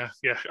enough. Yeah.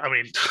 I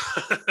mean,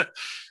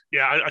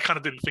 yeah, I kind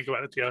of didn't think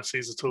about the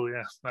DLCs at all.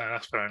 Yeah, no,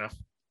 that's fair enough.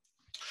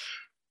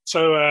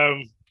 So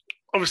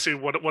obviously,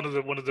 one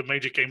of the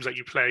major games that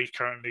you play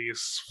currently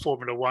is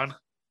Formula One.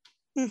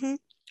 Mm-hmm.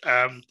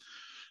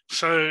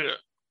 So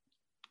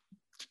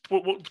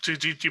what do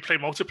you play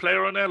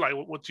multiplayer on there? Like,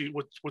 what do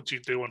you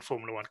do on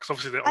Formula One? Because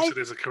obviously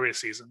there's a career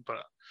season,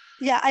 but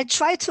yeah, I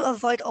try to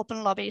avoid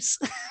open lobbies.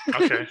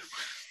 Okay.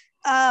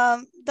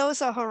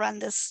 Those are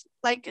horrendous.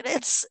 Like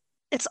it's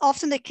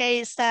often the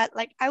case that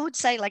like I would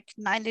say like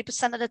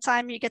 90% of the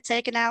time you get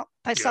taken out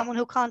by someone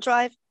who can't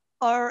drive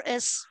or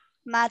is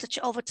mad that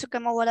you overtook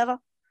him or whatever.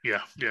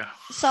 Yeah.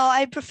 So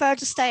I prefer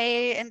to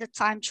stay in the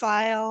time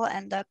trial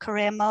and the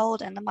career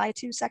mode and the My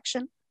Team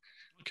section.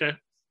 Okay.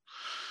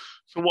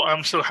 So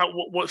what's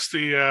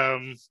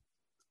the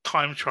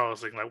time trial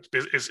thing? Like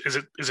is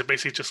it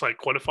basically just like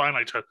qualifying,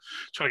 like try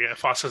to get a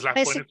fastest lap or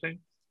anything?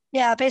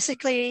 Yeah,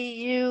 basically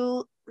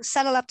you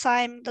set a lap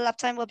time, the lap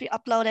time will be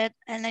uploaded,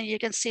 and then you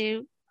can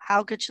see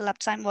how good your lap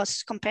time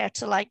was compared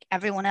to like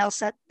everyone else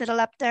that did a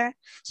lap there.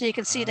 So you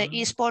can see the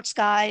esports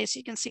guys,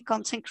 you can see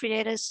content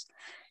creators,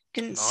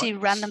 you can see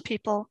random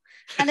people.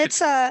 And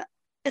it's a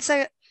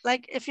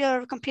like if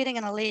you're competing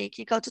in a league,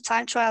 you go to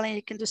time trial and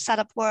you can do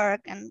setup work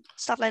and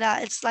stuff like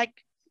that. It's like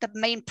the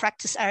main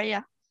practice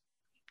area.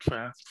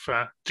 Fair.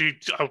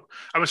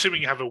 I'm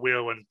assuming you have a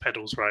wheel and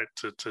pedals, right,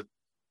 to do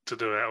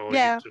it? Or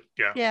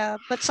yeah.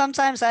 But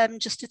sometimes I'm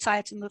just too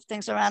tired to move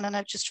things around, and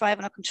I just drive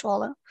on a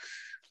controller.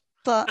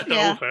 But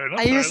yeah, fair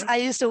enough, I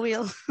use the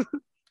wheel.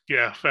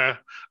 Yeah, fair.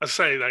 I'd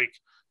say like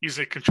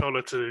using a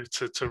controller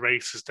to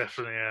race is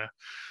definitely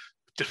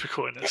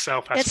difficult in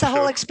itself. It's a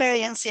whole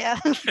experience, yeah.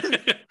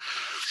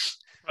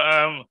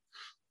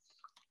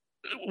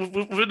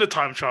 Within the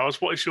time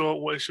trials, what is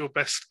your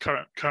best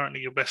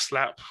currently your best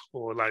lap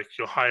or like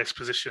your highest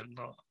position?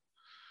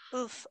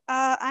 Oof.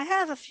 I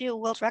have a few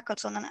world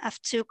records on an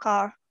F2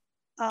 car.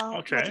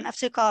 Okay. With an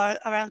F2 car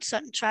around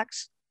certain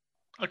tracks.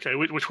 Okay,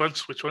 which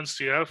ones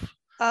do you have?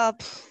 I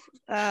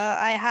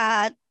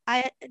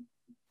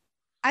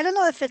don't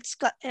know if it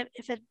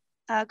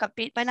got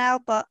beat by now,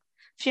 but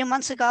a few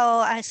months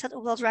ago I set a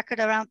world record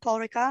around Paul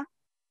Ricard.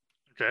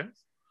 Okay.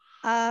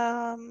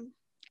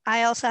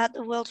 I also had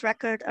the world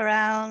record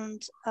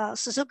around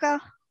Suzuka.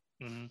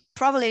 Mm-hmm.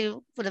 Probably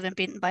would have been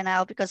beaten by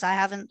now because I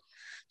haven't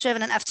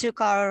driven an F2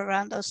 car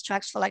around those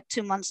tracks for like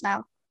 2 months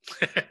now.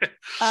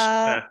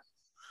 Yeah.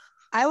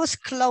 I was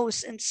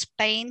close in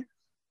Spain.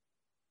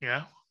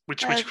 Yeah.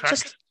 Which track?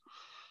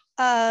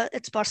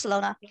 It's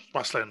Barcelona.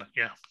 Barcelona,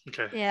 yeah.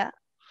 Okay. Yeah.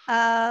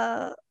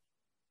 I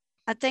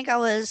think I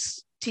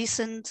was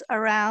decent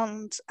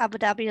around Abu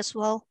Dhabi as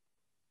well.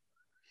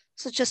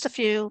 So just a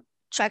few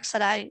tracks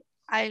that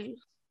I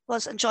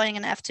was enjoying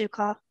an F2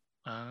 car.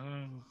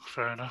 Oh,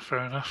 fair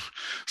enough.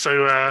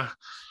 So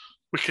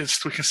we can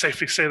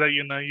safely say that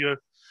you're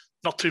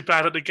not too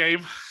bad at the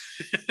game.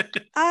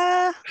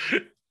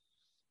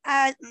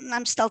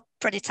 I'm still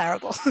pretty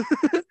terrible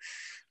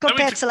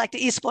compared to like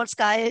the esports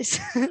guys.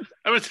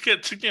 I mean,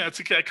 to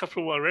get a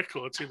couple of world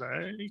records, you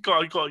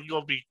got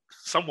to be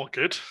somewhat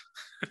good.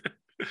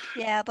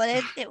 Yeah,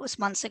 but it was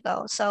months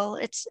ago, so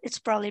it's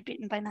probably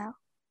beaten by now.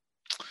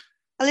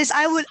 At least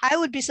I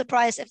would be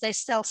surprised if they're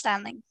still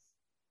standing.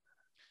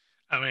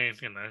 I mean,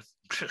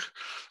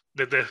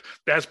 there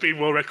has been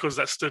world records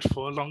that stood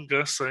for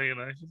longer, so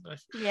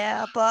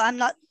Yeah, but I'm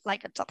not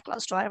like a top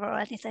class driver or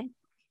anything.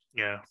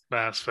 Yeah,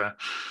 that's fair.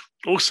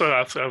 Also,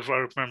 I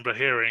remember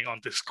hearing on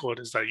Discord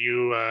is that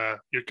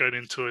you're going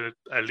into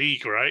a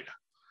league, right?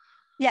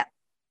 Yeah.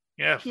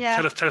 Yeah.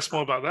 Tell us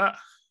more about that.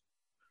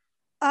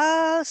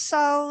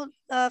 So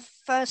the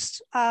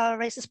first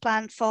race is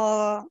planned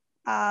for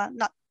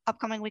not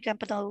upcoming weekend,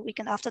 but the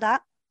weekend after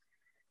that.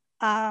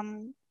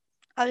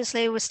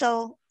 Obviously,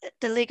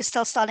 the league is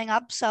still starting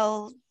up,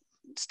 so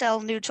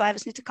still new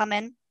drivers need to come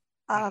in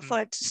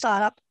for it to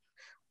start up.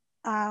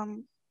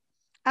 I'm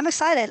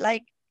excited.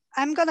 Like,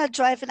 I'm gonna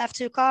drive an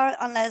F2 car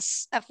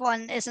unless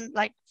F1 isn't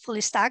like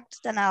fully stacked.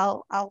 Then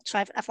I'll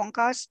drive F1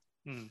 cars.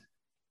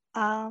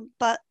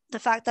 But the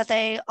fact that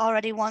they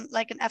already want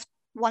like an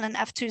F1 and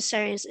F2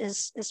 series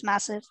is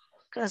massive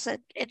because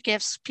it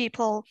gives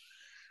people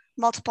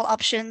multiple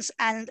options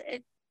and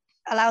it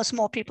allows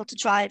more people to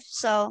drive.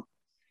 So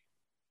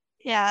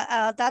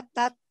yeah,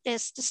 that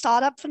is the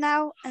startup for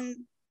now,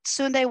 and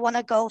soon they want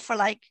to go for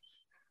like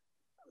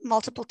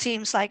multiple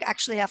teams, like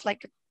actually have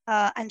like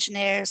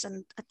engineers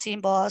and a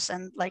team boss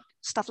and like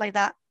stuff like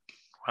that.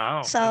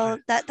 Wow. So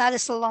that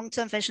is the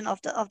long-term vision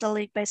of the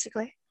league,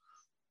 basically.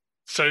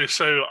 So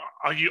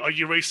are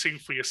you racing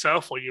for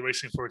yourself or are you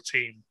racing for a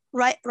team?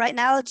 Right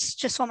now it's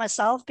just for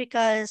myself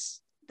because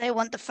they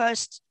want the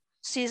first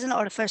season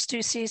or the first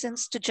 2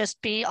 seasons to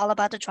just be all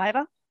about the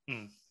driver.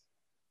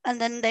 And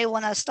then they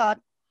want to start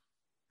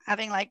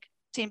having like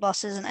team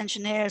bosses and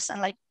engineers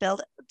and like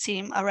build a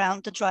team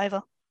around the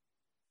driver.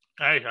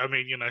 Hey, I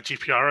mean,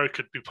 GPRO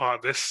could be part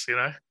of this,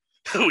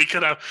 we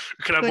could have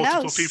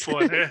multiple people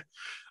in here.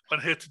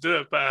 here to do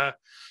it. But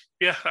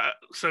yeah,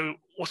 so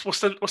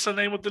what's the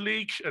name of the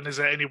league, and is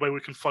there any way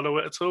we can follow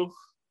it at all?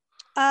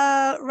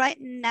 Right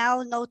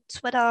now, no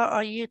Twitter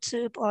or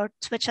YouTube or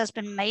Twitch has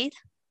been made.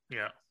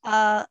 Yeah.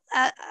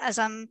 As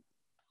I'm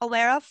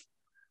aware of.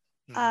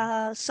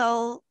 Mm-hmm.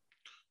 So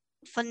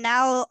for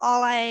now,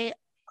 all I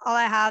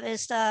have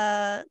is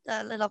the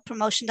little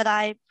promotion that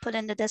I put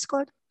in the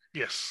Discord.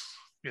 Yes.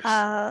 Yes.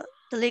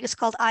 The league is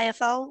called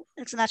IFL,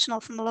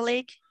 International Formula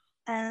League,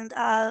 and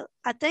I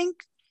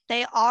think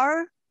they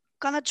are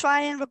gonna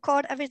try and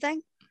record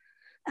everything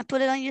and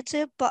put it on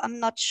YouTube, but I'm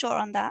not sure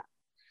on that.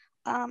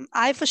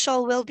 I for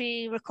sure will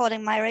be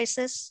recording my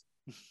races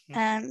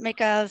and make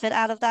a vid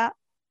out of that.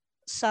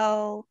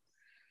 So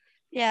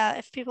yeah,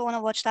 if people want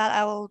to watch that,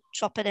 I will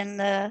drop it in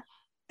the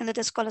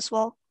Discord as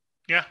well.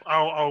 Yeah,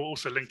 I'll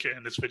also link it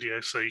in this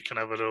video so you can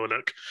have a little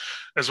look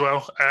as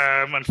well,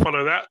 and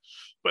follow that.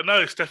 But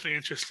no, it's definitely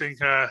interesting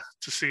to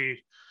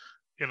see,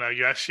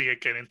 you actually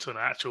get into an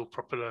actual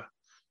proper,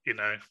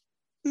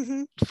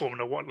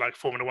 Formula One, like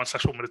Formula One /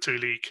 Formula 2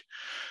 league,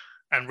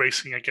 and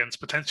racing against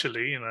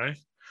potentially,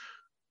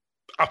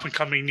 up and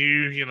coming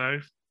new,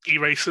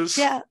 e-racers.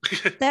 Yeah,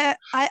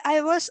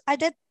 I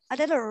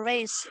did a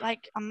race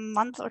like a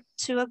month or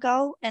two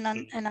ago in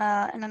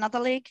another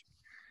league,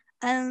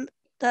 and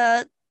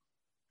the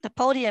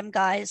podium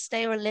guys,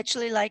 they were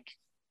literally like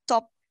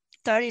top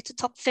 30 to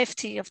top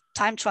 50 of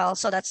time trials.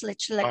 So that's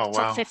literally like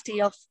top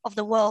 50 of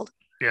the world.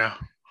 Yeah.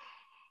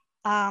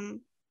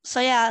 So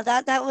yeah,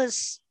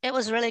 it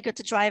was really good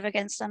to drive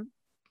against them.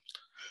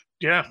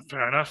 Yeah,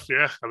 fair enough.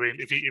 Yeah, I mean,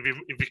 if you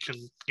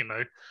can,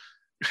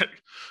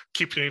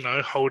 keep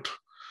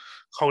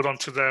hold on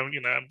to them,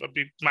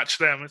 match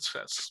them. It's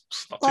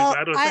not too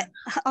bad. I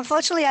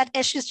unfortunately had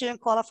issues during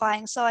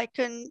qualifying, so I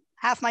couldn't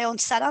have my own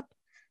setup.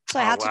 So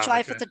I had to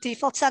drive with the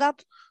default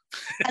setup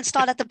and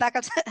start at the back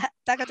of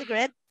the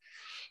grid.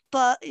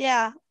 But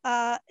yeah,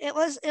 it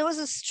was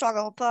a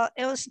struggle, but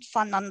it was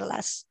fun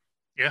nonetheless.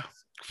 Yeah,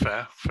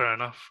 fair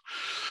enough.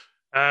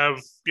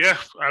 Yeah,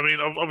 I mean,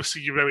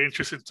 obviously you're very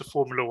interested into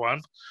Formula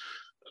One.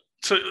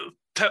 So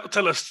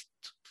tell us,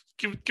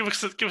 give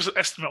us an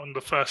estimate on the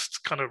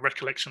first kind of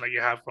recollection that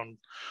you have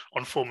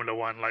on Formula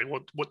One. Like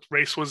what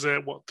race was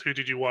it? Who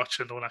did you watch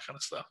and all that kind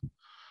of stuff?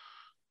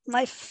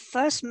 My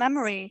first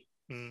memory.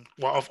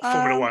 Of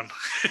Formula One.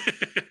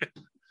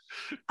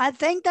 I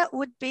think that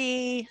would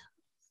be.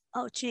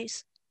 Oh,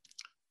 geez,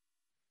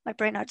 my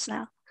brain hurts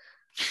now.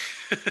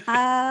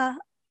 I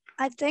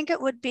think it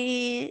would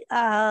be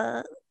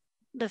the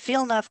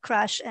Villeneuve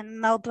crash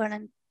in Melbourne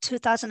in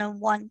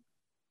 2001.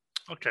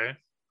 Okay.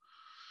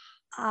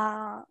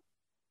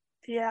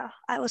 Yeah,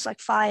 I was like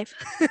 5.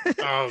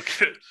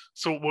 Okay.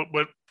 So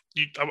what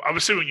I'm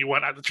assuming you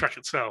weren't at the track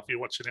itself. You're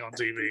watching it on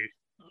TV.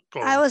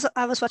 I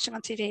was watching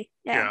on TV.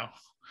 Yeah.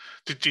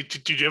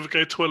 Did you ever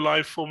go to a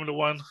live Formula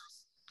One?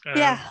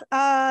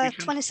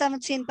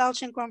 2017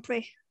 Belgian Grand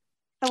Prix.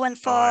 I went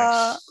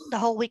for the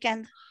whole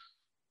weekend.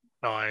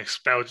 Nice.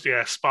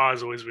 Spa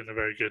has always been a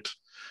very good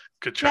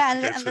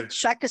track. Yeah, and the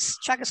track is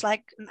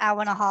like an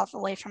hour and a half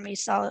away from me,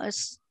 so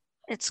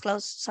it's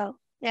close. So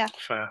yeah.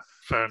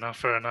 Fair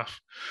enough.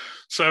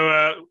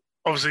 So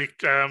obviously,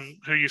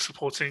 who are you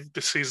supporting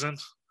this season?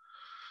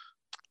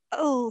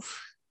 Oh,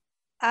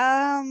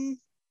 I'm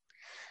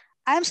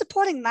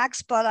supporting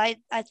Max, but I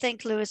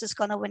think Lewis is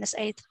gonna win his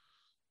 8th.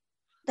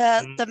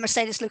 The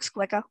Mercedes looks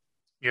quicker.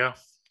 Yeah,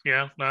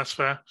 no, that's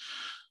fair.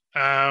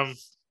 Yeah,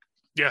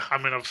 I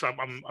mean, obviously,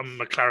 I'm a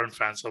McLaren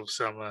fan, so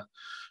obviously I'm a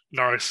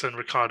Norris and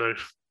Ricciardo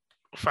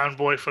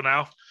fanboy for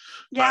now.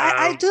 Yeah, but,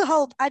 I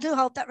do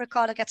hope that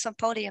Ricciardo gets some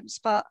podiums,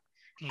 but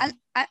and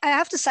I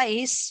have to say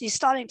he's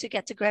starting to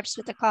get to grips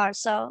with the car,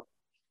 so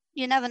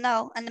you never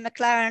know. And the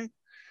McLaren,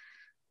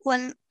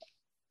 when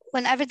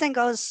everything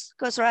goes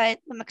right,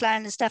 the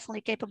McLaren is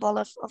definitely capable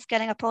of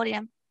getting a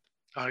podium.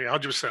 Oh yeah,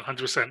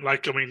 100%.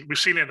 Like, I mean, we've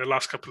seen it in the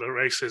last couple of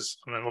races.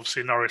 I mean,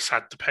 obviously Norris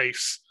had the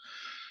pace,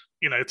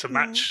 to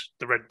match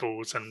the Red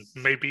Bulls and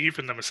maybe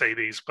even the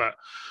Mercedes, but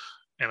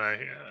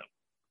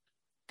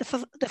the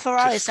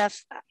Ferraris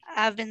have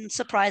been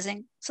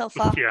surprising so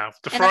far. Yeah,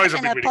 the Ferraris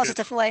have been in a really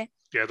positive good. way.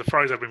 Yeah, the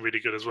Ferraris have been really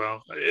good as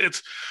well.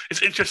 It's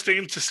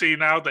interesting to see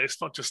now that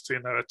it's not just a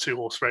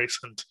 2-horse race,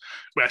 and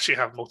we actually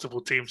have multiple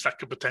teams that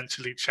could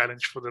potentially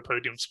challenge for the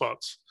podium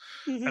spots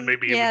and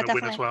maybe even the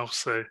win as well.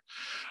 So,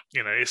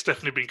 it's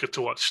definitely been good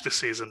to watch this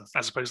season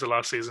as opposed to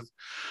last season.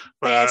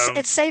 But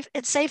it's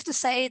safe to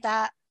say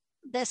that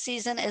this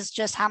season is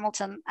just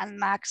Hamilton and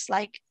Max.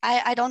 Like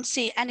I don't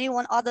see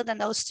anyone other than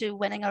those two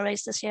winning a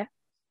race this year.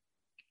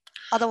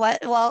 Otherwise,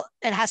 well,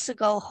 it has to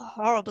go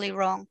horribly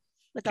wrong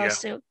with those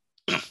two.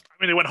 I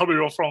mean, it went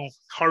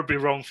horribly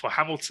wrong for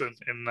Hamilton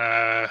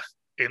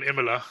in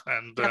Imola,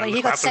 and but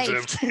he got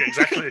saved.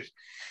 Yeah,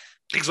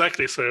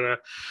 exactly. So,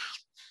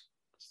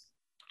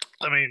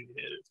 I mean,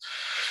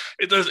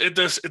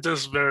 it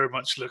does very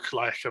much look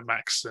like a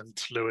Max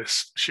and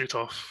Lewis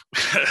shootout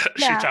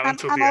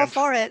until I'm all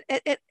for it.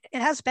 It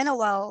has been a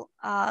while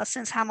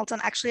since Hamilton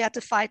actually had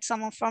to fight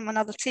someone from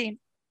another team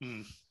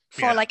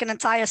for like an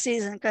entire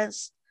season,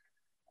 because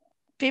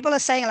people are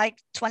saying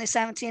like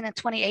 2017 and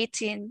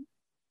 2018,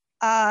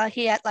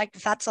 he had like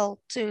Vettel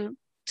to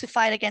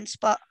fight against,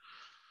 but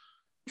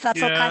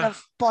Vettel kind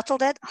of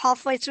bottled it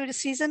halfway through the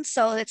season,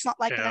 so it's not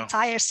like an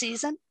entire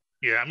season.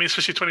 Yeah, I mean,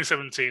 especially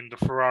 2017, the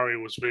Ferrari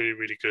was really,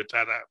 really good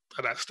at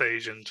that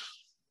stage, and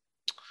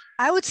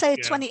I would say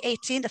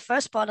 2018, the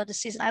first part of the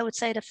season, I would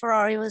say the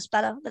Ferrari was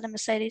better than the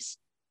Mercedes,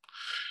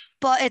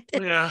 but it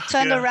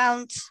turned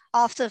around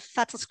after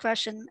Vettel's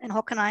crash in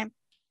Hockenheim.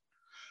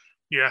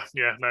 Yeah,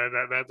 no,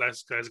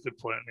 that's a good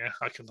point. Yeah,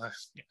 I can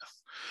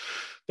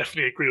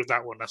definitely agree with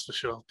that one. That's for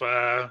sure.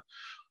 But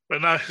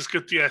no, it's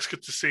good. Yeah, it's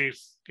good to see.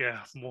 Yeah,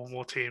 more and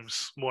more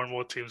teams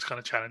kind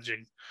of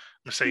challenging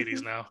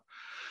Mercedes now.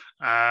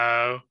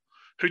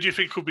 Who do you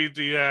think will be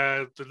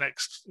the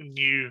next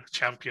new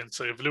champion?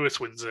 So if Lewis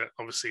wins it,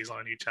 obviously he's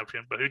not a new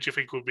champion. But who do you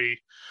think will be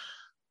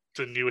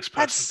the newest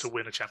person to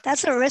win a championship?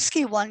 That's a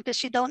risky one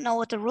because you don't know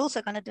what the rules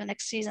are going to do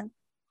next season.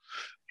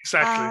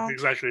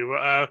 Exactly.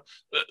 Well,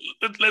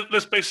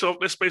 let's base off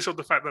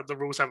the fact that the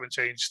rules haven't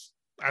changed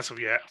as of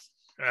yet.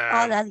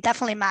 Then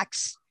definitely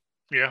Max.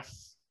 Yeah.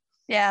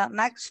 Yeah,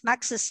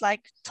 Max is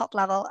like top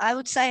level. I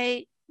would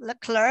say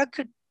Leclerc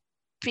could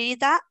be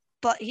that,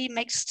 but he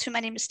makes too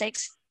many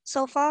mistakes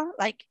so far.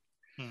 Like,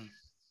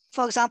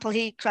 for example,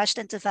 he crashed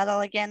into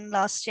Vettel again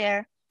last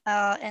year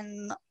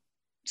in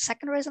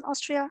second race in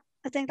Austria,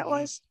 I think that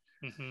was.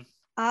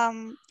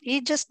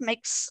 He just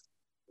makes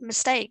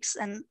mistakes,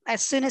 and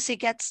as soon as he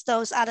gets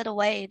those out of the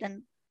way,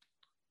 then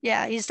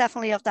he's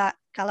definitely of that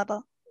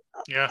caliber.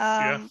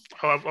 I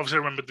obviously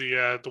remember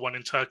the one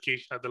in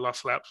Turkey at the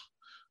last lap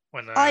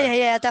when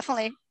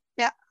definitely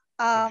he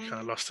kind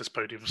of lost his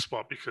podium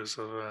spot because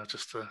of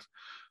just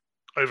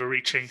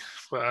overreaching.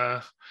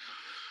 But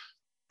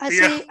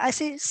I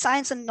see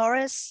Sainz and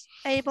Norris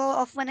able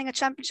of winning a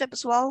championship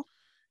as well.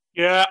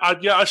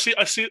 I see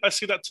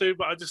that too,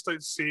 but I just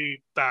don't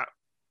see that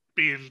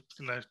being,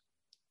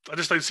 I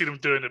just don't see them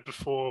doing it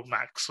before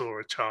Max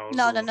or Charles.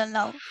 No,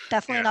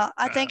 definitely not.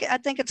 I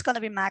think it's going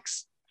to be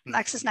Max.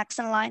 Max is next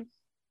in line.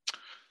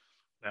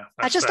 Yeah,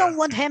 I just don't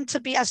want him to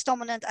be as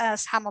dominant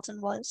as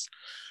Hamilton was.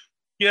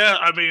 Yeah,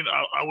 I mean,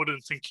 I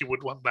wouldn't think he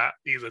would want that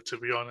either, to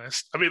be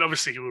honest. I mean,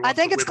 obviously he would. I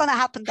think it's going to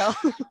happen though.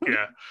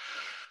 Yeah,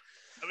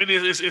 I mean,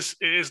 it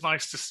is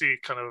nice to see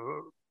kind of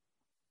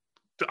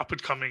the up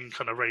and coming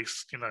kind of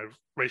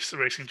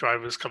racing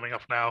drivers coming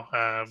up now.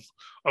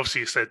 Obviously,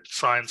 you said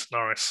Sainz,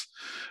 Norris,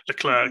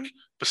 Leclerc,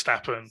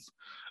 Verstappen.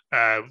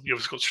 You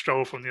obviously got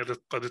Stroll from the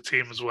other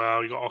team as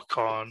well. You got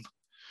Ocon,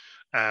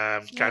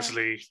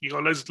 Gasly. You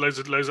got loads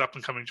of up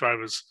and coming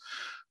drivers.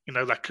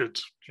 That could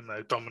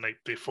dominate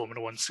the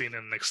Formula One scene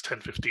in the next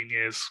 10, 15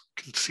 years.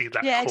 Can see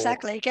that. Yeah,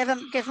 exactly. Give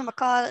him a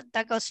car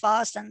that goes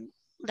fast, and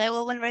they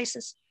will win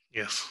races.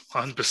 Yes,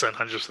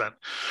 100%.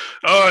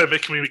 Oh, you're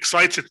making me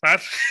excited, man.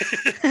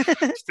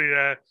 It's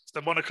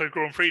the Monaco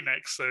Grand Prix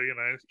next, so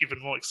even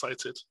more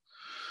excited.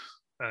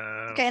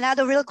 Okay, now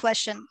the real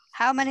question: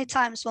 how many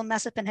times will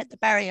Mazepin hit the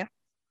barrier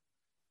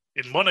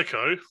in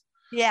Monaco?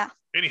 Yeah,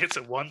 he only hits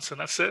it once, and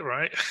that's it,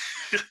 right?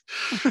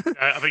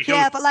 I think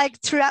but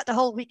like throughout the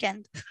whole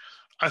weekend.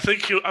 I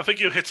think he'll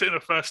hit it in the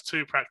first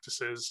two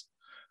practices,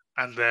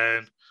 and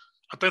then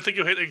I don't think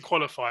he'll hit it in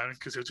qualifying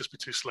because he'll just be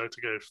too slow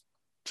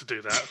to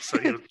do that. So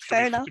he'll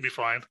be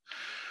fine.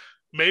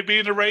 Maybe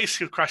in a race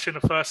he'll crash in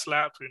the first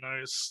lap. Who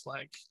knows?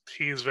 Like,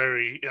 he is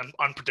very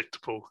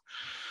unpredictable.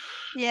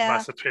 Yeah,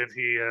 Mazepin,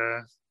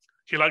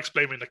 he likes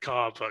blaming the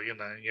car, but you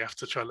have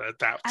to try to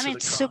adapt. I mean,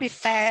 to the car. To be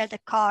fair, the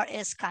car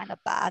is kind of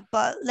bad,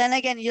 but then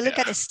again, you look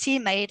at his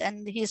teammate,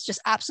 and he's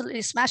just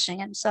absolutely smashing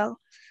him. So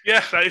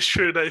yeah, that is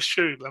true.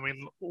 I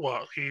mean,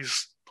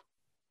 he's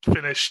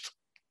finished?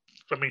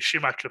 I mean,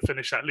 Schumacher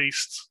finished at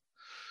least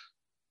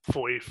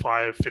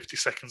 45, 50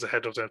 seconds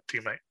ahead of their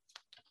teammate.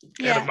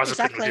 Yeah,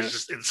 exactly. Which is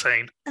just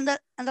insane. And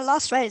the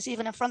last race,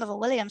 even in front of a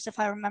Williams, if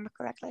I remember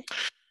correctly.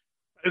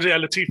 Yeah,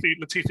 Latifi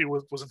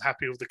wasn't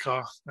happy with the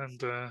car, and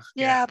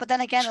but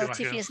then again,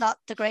 Latifi is not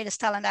the greatest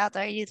talent out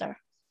there either.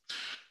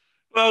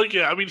 Well,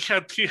 yeah, I mean,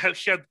 he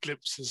had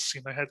glimpses,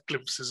 had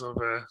glimpses of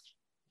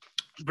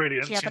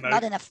brilliance. Yeah, but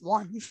not in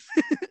F1.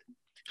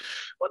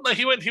 Well, no,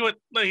 he went to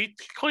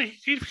quali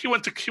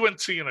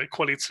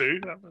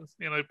 2,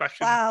 back.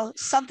 Wow,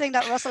 something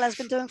that Russell has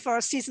been doing for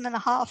a season and a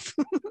half.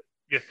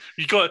 Yeah,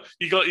 you got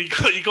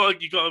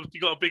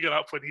to big it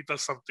up when he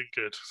does something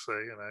good. So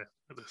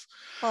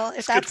Well,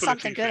 if that's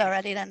something good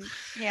already, then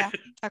yeah,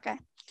 okay.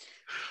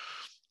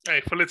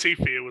 Hey, for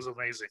Latifi, it was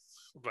amazing,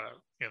 but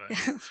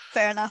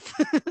fair enough.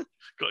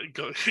 got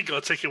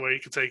to take it where you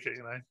can take it.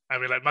 I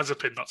mean, like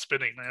Mazepin not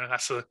spinning,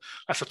 that's a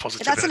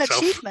positive. That's an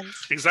itself. Achievement.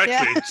 Exactly.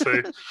 Yeah. So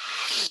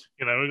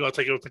we got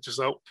to take it with a pinch of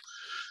salt.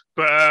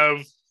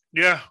 But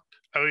yeah,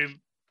 I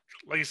mean,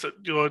 like you said,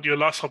 your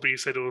last hobby, you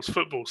said it was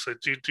football. So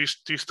do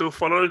you still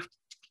follow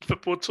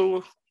football at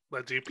all?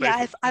 Like, do you play?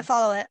 Yeah, I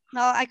follow it.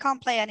 No, I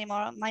can't play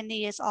anymore. My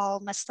knee is all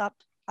messed up.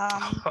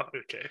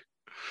 Okay.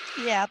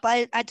 Yeah,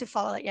 but I do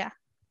follow it. Yeah.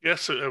 Yeah.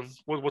 So,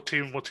 what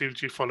team do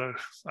you follow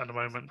at the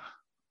moment?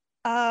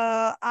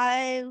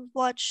 I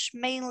watch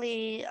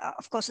mainly,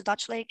 of course, the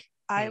Dutch league.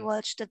 I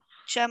watch the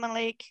German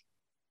league,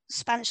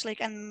 Spanish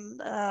League and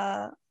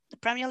the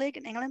Premier League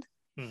in England,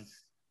 Hmm.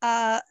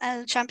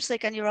 and Champions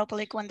League and Europa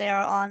League when they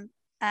are on,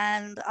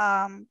 and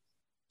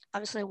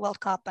obviously World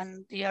Cup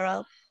and the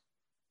Euro.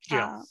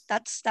 Yeah.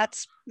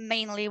 That's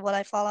mainly what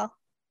I follow.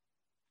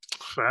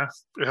 Fair.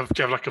 Do you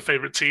have like a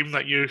favorite team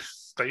that you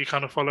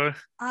kind of follow?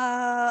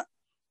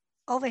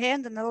 Over here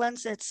in the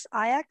Netherlands, it's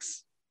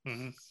Ajax.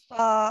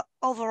 Mm-hmm.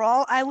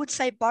 Overall, I would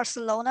say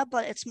Barcelona,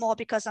 but it's more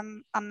because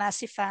I'm a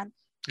Messi fan.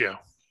 Yeah.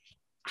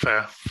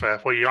 Fair.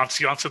 Well, you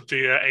answered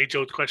the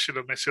age-old question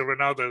of Messi or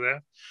Ronaldo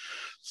there.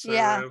 So,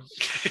 yeah,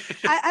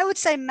 I would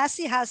say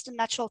Messi has the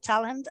natural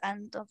talent,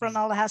 and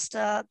Ronaldo has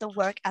the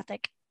work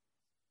ethic.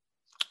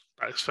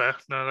 That is fair.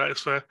 No, that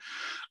is fair.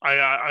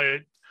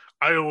 I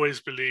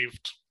always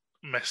believed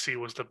Messi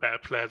was the better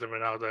player than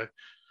Ronaldo.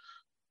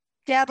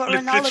 Yeah, but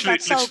Ronaldo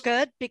got so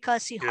good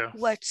because he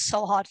worked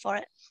so hard for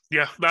it.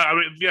 Yeah,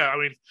 I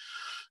mean,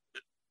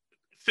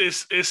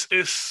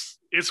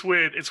 it's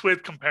weird. It's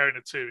weird comparing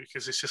the two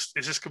because it's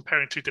just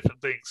comparing two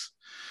different things.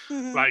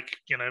 Mm-hmm. Like,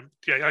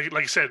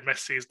 like you said,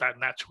 Messi is that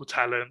natural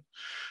talent,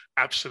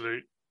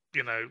 absolute,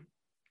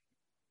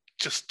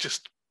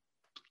 just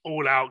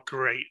all out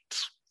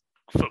great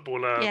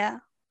footballer. Yeah.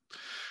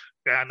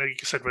 Yeah, I know you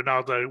said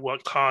Ronaldo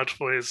worked hard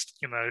for his,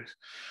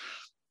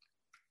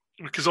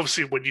 because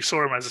obviously when you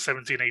saw him as a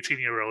 17,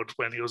 18-year-old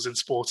when he was in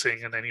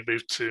Sporting and then he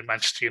moved to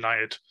Manchester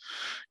United,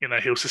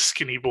 he was a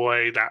skinny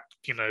boy that,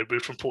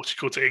 moved from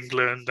Portugal to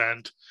England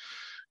and,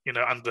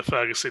 under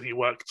Ferguson, he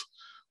worked,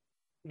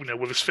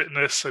 with his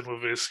fitness and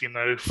with his,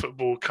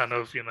 football kind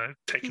of,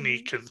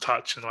 technique and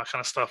touch and all that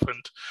kind of stuff.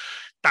 And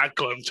that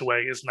got him to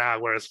where he is now.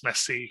 Whereas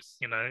Messi,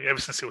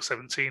 ever since he was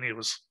 17, he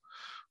was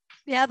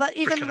but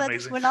even with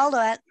amazing. Ronaldo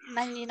at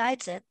Man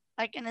United,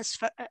 like in his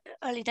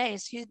early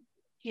days, you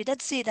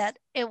did see that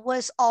it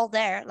was all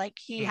there. Like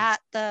he had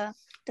the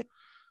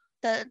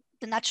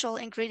natural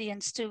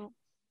ingredients to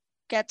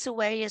get to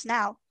where he is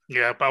now.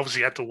 Yeah, but obviously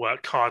he had to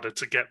work harder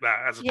to get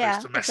that, as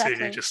opposed to Messi,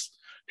 exactly.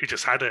 who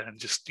just had it and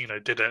just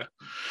did it.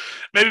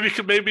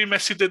 Maybe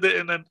Messi did it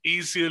in an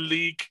easier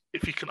league,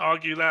 if you can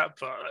argue that.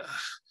 But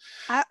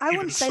I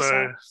wouldn't say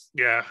so.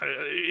 Yeah,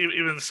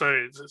 even so,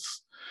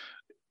 it's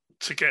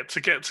to get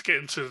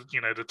into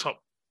the top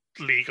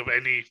league of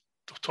any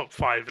top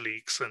 5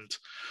 leagues and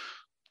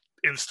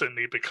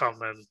instantly become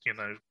the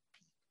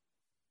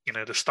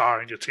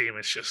star in your team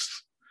is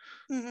just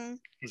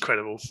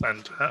incredible.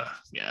 And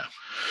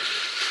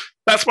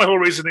that's my whole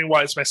reasoning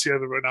why it's Messi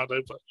over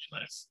Ronaldo. But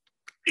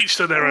each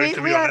to their own,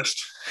 to be honest.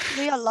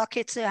 We are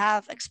lucky to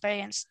have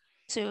experienced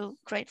 2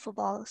 great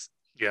footballers.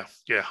 Yeah,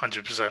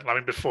 100%. I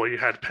mean, before you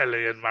had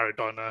Pele and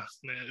Maradona,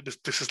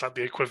 this is like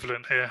the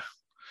equivalent here.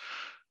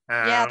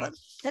 But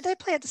did they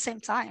play at the same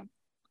time?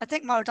 I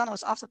think Maradona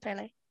was after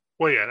Pele.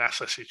 Well, yeah, that's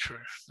actually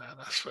true. No,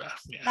 that's fair.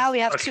 Yeah. Now we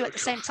have 2 at the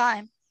same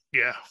time.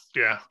 Yeah.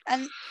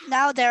 And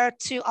now there are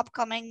 2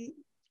 upcoming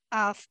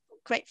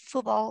great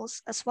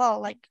footballers as well,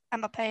 like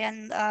Mbappe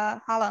and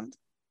Haaland.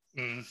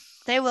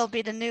 They will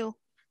be the new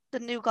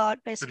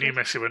guard, basically. The new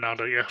Messi,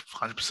 Ronaldo, yeah,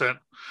 100%.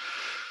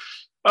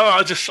 Oh,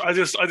 I just hope, I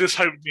just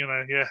hope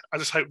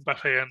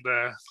Mbappe and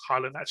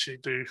Haaland actually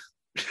do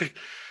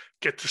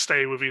get to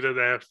stay with either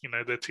their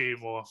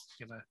team or,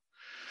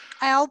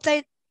 I hope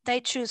they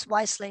choose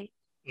wisely.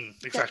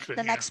 Exactly.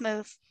 The next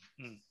move.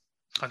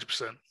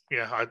 100%.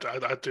 Yeah, I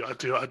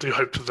do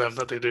hope for them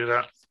that they do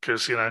that,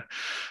 because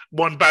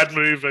one bad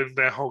move and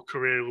their whole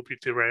career will be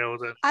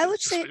derailed. And I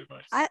would say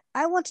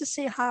I want to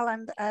see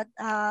Haaland at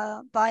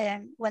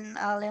Bayern when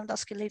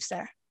Lewandowski leaves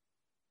there.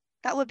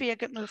 That would be a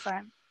good move for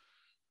him.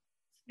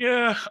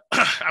 Yeah,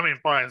 I mean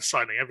Bayern's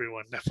signing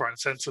everyone left, right, and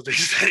centre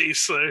these days.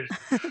 So,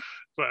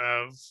 but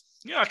I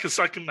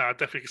can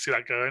definitely see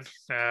that going.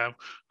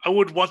 I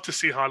would want to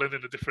see Haaland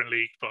in a different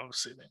league, but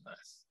obviously,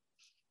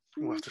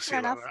 we'll have to see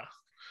about that.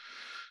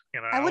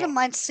 I wouldn't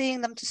mind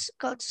seeing them to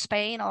go to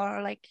Spain or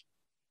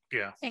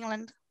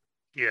England.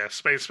 Yeah,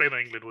 Spain or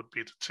England would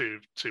be the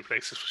two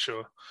places for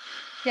sure.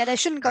 Yeah, they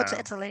shouldn't go to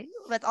Italy,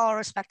 with all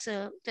respect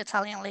to the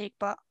Italian league,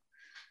 but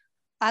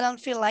I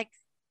don't feel like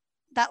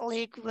that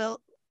league would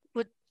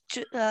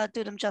do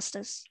them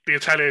justice. The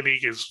Italian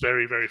league is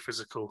very, very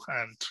physical,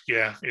 and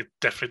it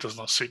definitely does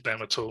not suit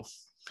them at all.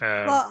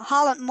 Well,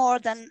 Haaland more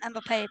than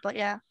Mbappe, but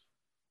yeah.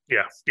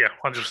 Yeah,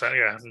 100%.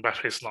 Yeah,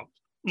 Mbappe is not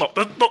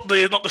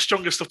the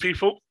strongest of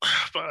people,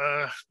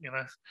 but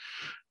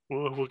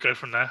we'll go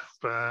from there.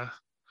 But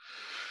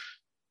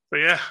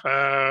yeah,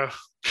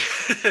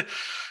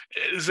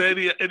 is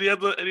there any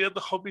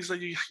other hobbies that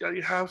you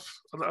have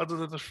other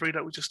than the 3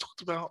 that we just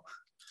talked about?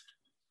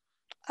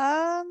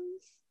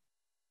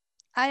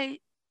 I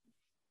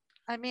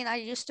mean, I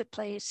used to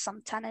play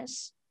some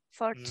tennis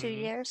for 2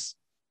 years,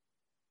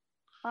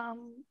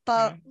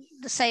 but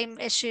the same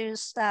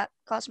issues that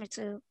caused me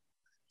to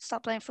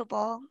stop playing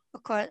football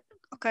occurred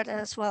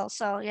as well.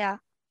 So yeah,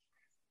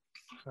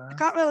 I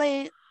can't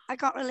really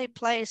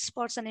play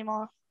sports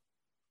anymore.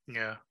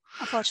 Yeah,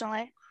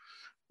 unfortunately.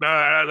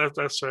 No,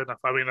 that's fair enough.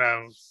 I mean,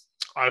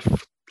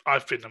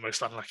 I've been the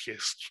most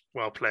unluckiest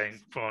while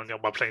playing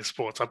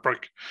sports. I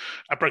broke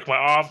my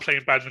arm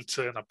playing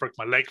badminton. I broke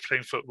my leg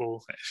playing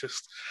football. It's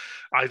just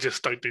I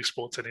just don't do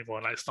sports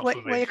anymore. Like, it's not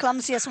for Were me. you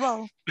clumsy as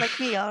well, like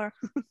me? Or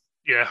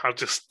Yeah,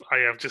 I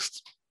am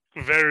just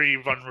very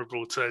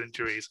vulnerable to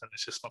injuries, and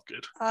it's just not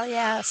good. oh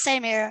yeah,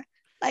 same here.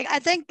 Like I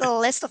think the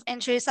list of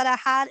injuries that I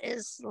had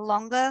is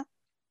longer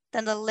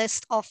than the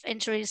list of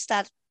injuries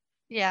that,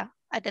 yeah,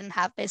 I didn't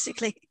have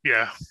basically.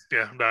 Yeah,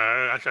 no,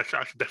 I can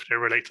definitely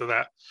relate to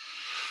that.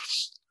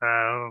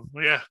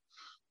 Yeah.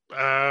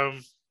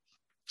 Um,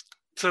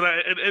 so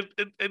that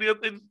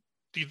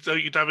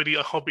you don't have any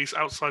hobbies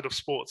outside of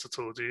sports at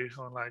all, do you?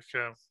 Or like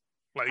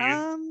you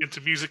Um, into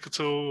music at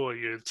all, or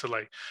you into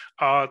like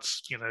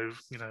arts?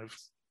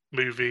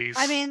 Movies.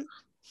 I mean,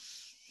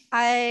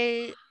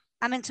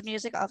 I'm into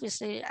music.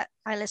 Obviously,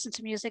 I listen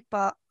to music,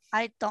 but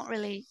I don't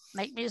really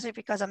make music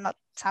because I'm not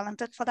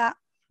talented for that.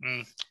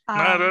 Mm.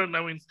 No, Um, no.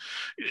 I mean,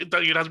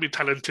 you'd have to be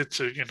talented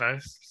to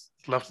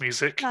love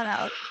music.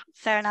 no,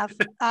 fair enough.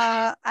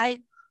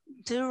 I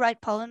do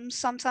write poems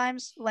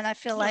sometimes when I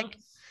feel Oh. like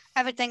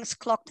everything's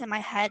clocked in my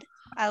head.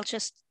 I'll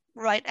just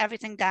write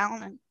everything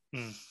down and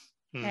Mm.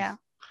 Mm. yeah.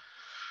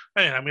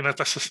 Yeah, I mean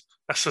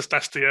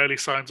that's the early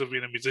signs of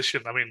being a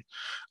musician. I mean,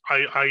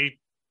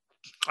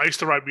 I used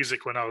to write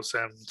music when I was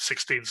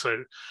 16.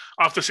 So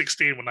after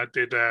 16, when I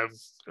did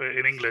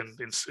in England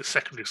in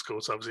secondary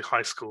school, so obviously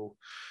high school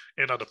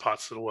in other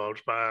parts of the world,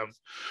 but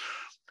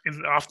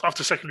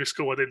after secondary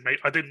school,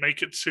 I didn't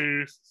make it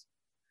to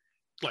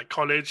like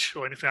college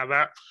or anything like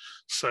that.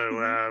 So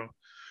Mm-hmm.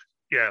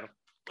 yeah,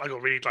 I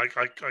got really like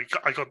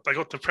I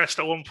got depressed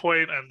at one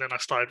point, and then I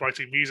started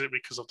writing music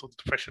because of the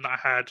depression that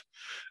I had,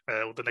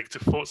 all the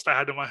negative thoughts that I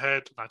had in my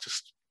head, and I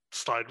just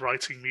started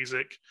writing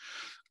music,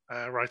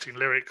 writing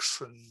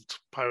lyrics and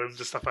poems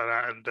and stuff like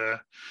that, and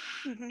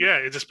Mm-hmm. yeah,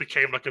 it just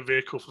became like a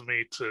vehicle for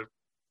me to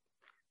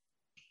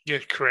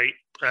create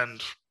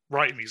and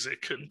write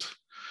music, and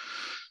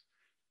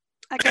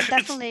I can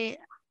definitely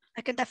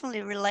I can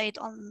definitely relate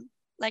on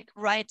like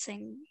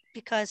writing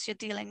because you're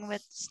dealing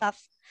with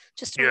stuff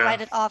just to yeah,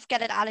 write it off,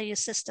 get it out of your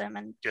system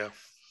and yeah,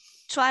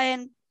 try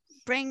and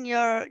bring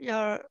your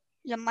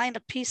mind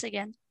at peace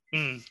again.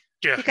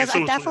 yeah. Because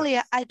It's also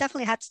I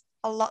definitely had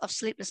a lot of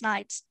sleepless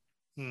nights.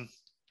 mm,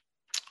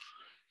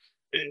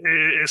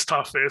 it's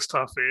tough. It's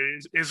tough.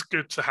 It's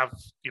good to have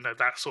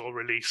that sort of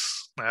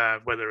release,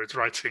 whether it's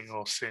writing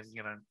or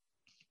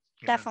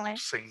Definitely.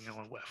 singing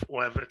or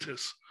whatever it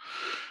is.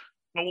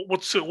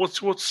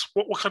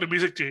 What kind of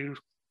music do you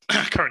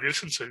currently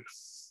listen to?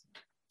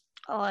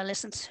 Oh, I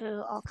listen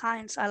to all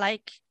kinds. I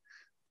like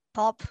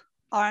pop,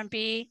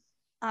 R&B,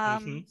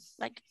 Mm-hmm.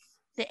 like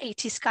the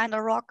 80s kind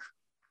of rock.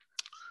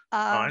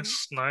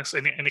 Nice, nice.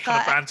 Any kind of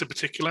But bands in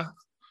particular?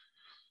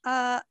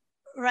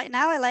 right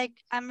now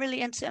I'm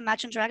really into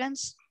Imagine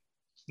Dragons.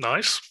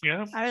 Nice,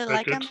 yeah, I really they're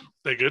like good. them.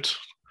 They're good.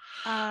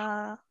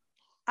 Uh,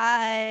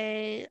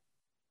 I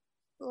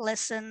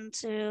listen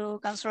to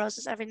Guns N'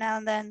 Roses every now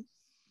and then.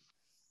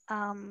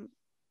 Um,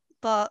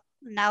 but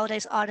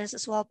nowadays artists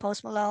as well,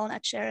 Post Malone,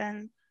 Ed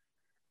Sheeran.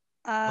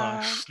 Uh,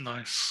 Nice,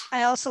 nice.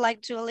 I also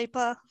like Dua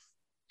Lipa.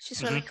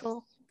 She's really Mm-hmm.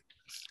 cool.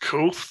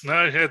 Cool.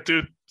 No, yeah,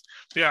 dude.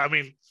 Yeah, I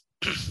mean,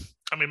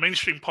 I mean,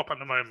 mainstream pop at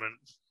the moment.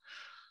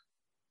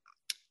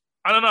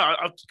 I don't know,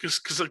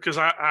 because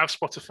I have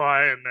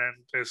Spotify, and then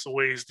there's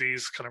always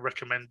these kind of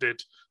recommended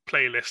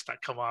playlists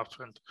that come up,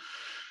 and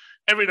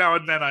every now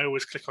and then I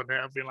always click on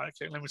it and be like,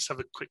 okay, let me just have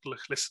a quick look,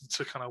 listen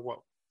to kind of what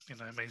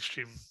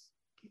mainstream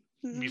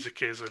Mm-hmm.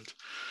 music is, and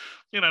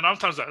 9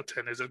 times out of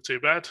 10 isn't too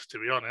bad, to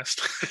be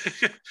honest.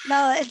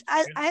 No,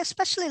 I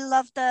especially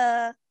love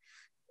the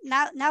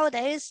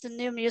nowadays the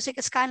new music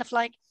is kind of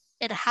like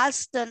it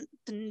has the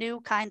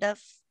new kind of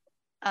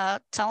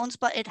tones,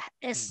 but it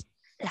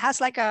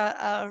has like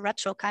a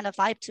retro kind of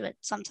vibe to it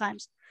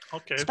sometimes.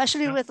 Okay.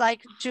 Especially Yeah. with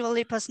like Dua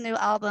Lipa's new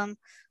album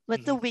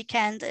with The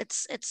Weeknd.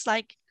 It's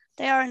like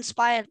they are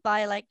inspired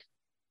by like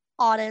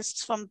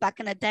artists from back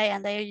in the day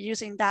and they're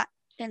using that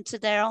into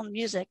their own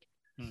music.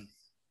 Mm.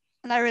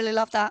 And I really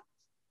love that.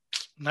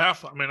 No,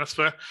 I mean that's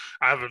fair.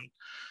 I haven't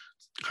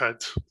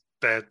heard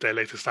their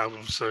latest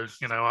album, so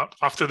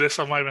after this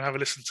I might even have a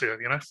listen to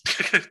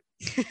it.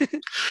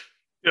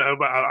 Yeah,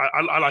 but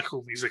I like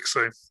all music,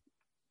 so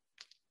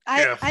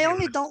yeah. I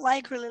only don't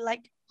like really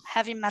like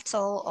heavy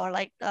metal or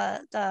like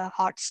the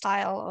hard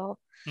style or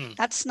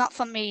that's not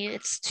for me.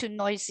 It's too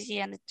noisy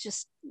and it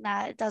just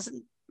it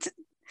doesn't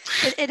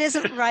it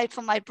isn't right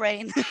for my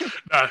brain.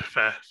 No,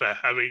 fair.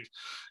 I mean,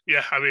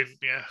 yeah.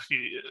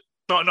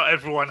 Not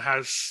everyone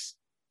has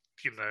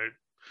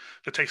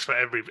the taste for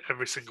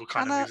every single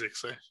kind of music.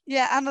 So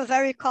yeah, I'm a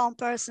very calm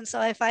person.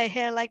 So if I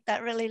hear like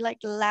that really like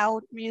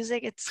loud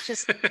music, it's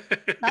just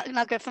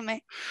not good for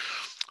me.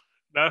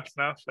 no,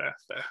 fair.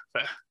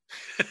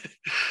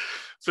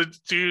 So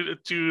do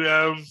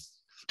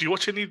you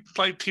watch any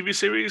like TV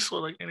series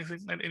or like anything,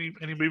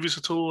 any movies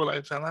at all or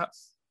like that?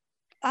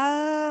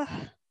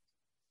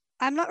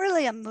 I'm not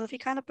really a movie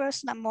kind of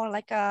person. I'm more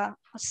like a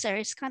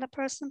series kind of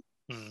person.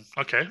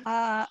 Okay.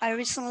 I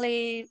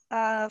recently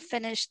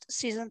finished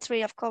season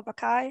 3 of Cobra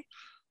Kai.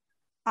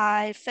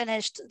 I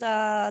finished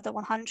the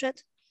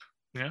 100.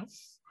 Yeah.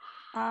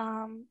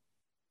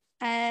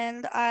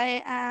 And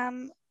I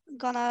am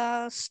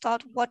gonna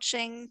start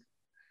watching.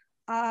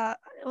 It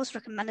was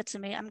recommended to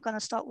me. I'm gonna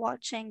start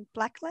watching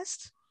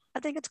Blacklist, I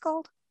think it's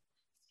called.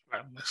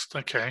 Blacklist.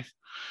 Okay.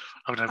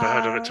 I've never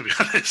heard of it, to be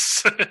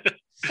honest.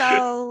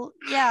 So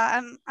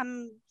yeah,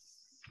 I'm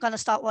gonna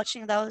start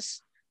watching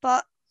those.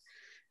 But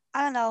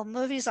I don't know,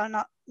 movies are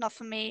not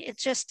for me. It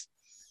just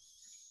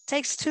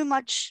takes too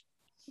much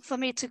for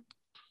me to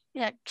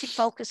keep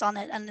focus on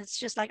it, and it's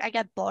just like I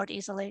get bored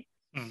easily,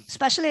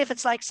 especially if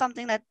it's like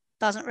something that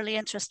doesn't really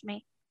interest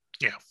me.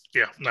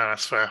 Yeah, no,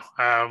 that's fair.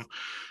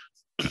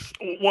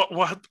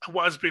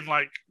 What has been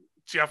like?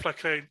 Do you have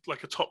like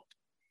a top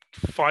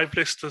 5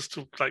 list as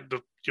to like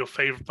your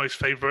most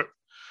favorite?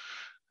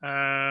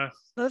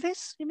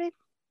 Movies, you mean?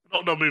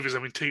 Not movies. I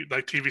mean,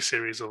 like TV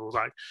series or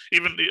like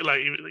even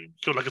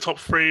like a top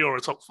 3 or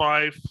a top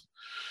 5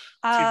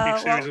 TV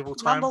series of all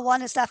time. Number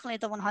 1 is definitely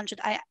the 100.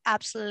 I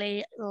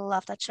absolutely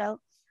love that show.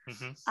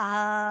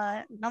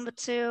 Number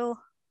 2,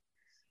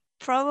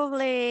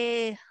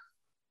 probably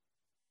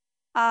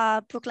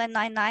Brooklyn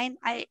Nine-Nine.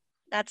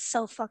 That's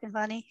so fucking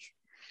funny.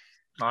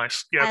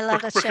 Nice. Yeah, I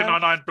love that Brooklyn show.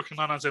 Nine-Nine. Brooklyn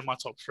Nine-Nine's in my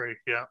top 3.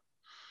 Yeah.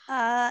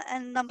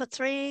 And number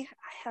 3, I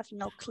have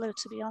no clue,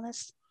 to be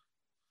honest.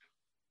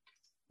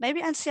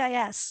 Maybe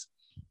NCIS.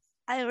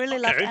 I really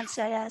loved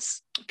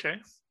NCIS.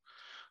 Okay.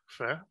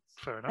 Fair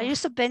enough. I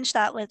used to binge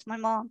that with my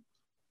mom.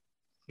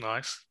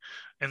 Nice.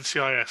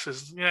 NCIS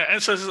is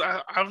NCIS.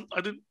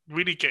 I didn't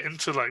really get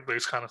into like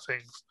those kind of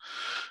things.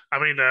 I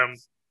mean,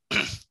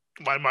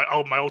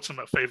 my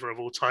ultimate favorite of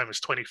all time is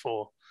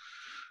 24.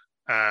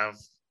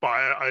 But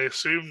I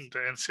assume the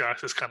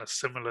NCIS is kind of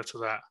similar to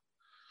that.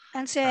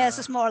 NCIS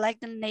is more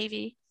like the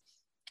Navy.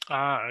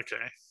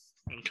 Okay.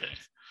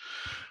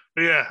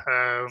 But yeah.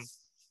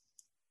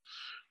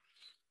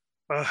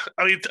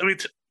 I mean,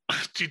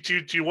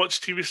 do you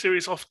watch TV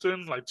series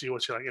often? Like, do you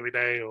watch it like every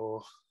day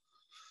or?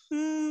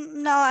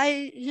 No,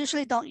 I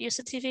usually don't use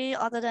the TV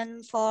other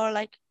than for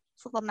like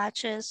football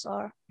matches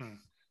or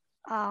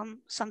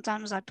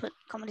sometimes I put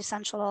Comedy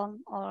Central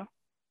on or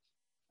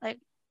like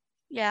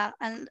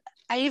and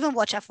I even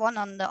watch F1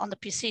 on the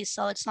PC,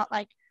 so it's not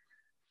like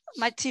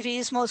my TV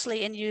is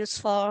mostly in use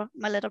for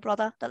my little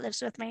brother that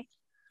lives with me.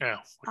 Yeah,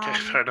 okay,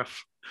 fair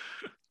enough.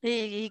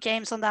 He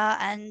games on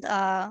that, and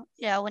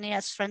when he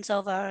has friends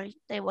over,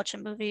 they watch a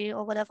movie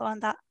or whatever on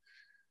that.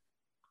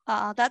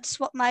 That's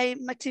what my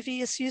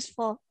TV is used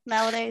for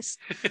nowadays.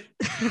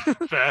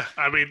 Fair.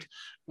 I mean,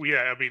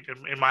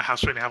 in my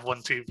house we only have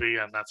one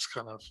TV, and that's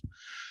kind of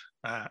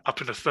up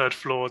in the 3rd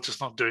floor,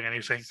 just not doing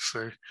anything.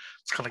 So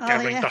it's kind of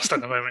gathering dust at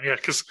the moment. Yeah,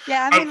 because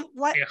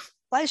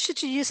why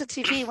should you use a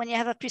TV when you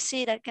have a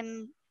PC that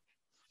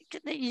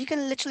you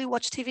can literally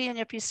watch TV on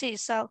your PC?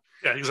 So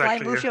yeah,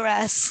 exactly. Why move your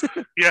ass?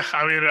 Yeah,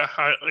 I mean,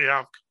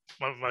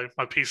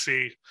 my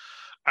PC.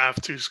 I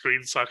have 2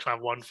 screens, so I can have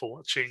one for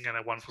watching and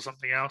then one for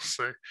something else.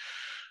 So,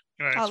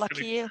 it's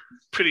lucky you.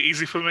 Pretty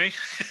easy for me.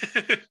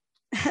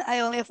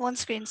 I only have 1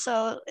 screen,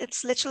 so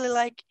it's literally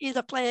like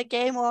either play a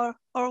game or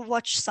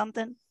watch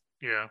something.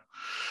 Yeah.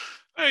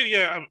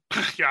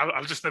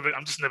 I'm just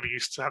never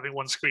used to having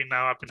 1 screen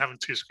now. I've been having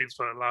 2 screens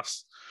for the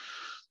last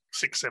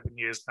 6-7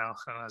 years now,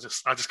 and I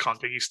just can't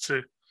get used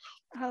to.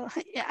 Oh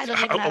yeah, I don't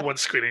even have 1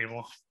 screen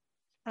anymore.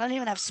 I don't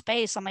even have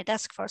space on my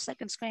desk for a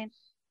 2nd screen.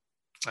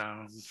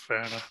 Fair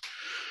enough.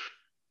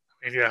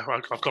 I mean, yeah,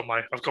 I've got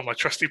my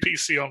trusty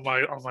PC on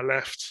my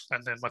left,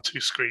 and then my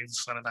 2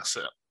 screens, and then that's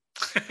it.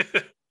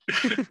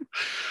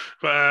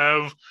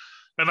 But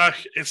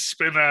it's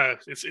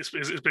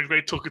been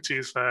great talking to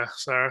you,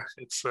 Sarah.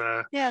 It's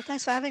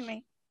thanks for having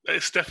me.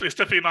 It's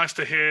definitely nice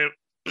to hear.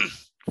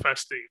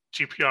 Firstly,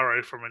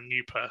 GPRO from a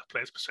new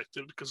player's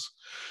perspective, because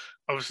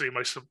obviously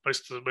most of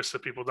the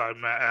people that I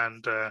met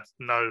and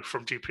know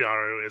from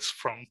GPRO is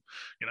from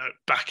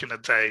back in the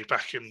day,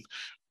 back in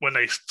when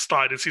they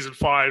started in season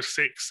 5,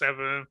 6,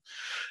 7.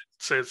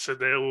 So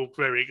they're all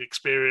very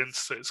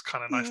experienced. So it's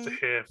kind of nice to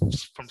hear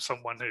from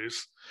someone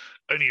who's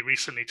only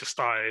recently just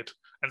started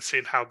and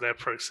seeing how their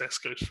process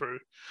goes through.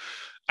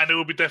 And it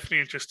will be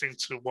definitely interesting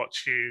to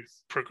watch you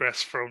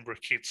progress from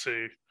rookie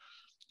to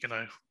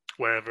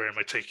wherever it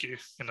may take you,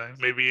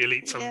 maybe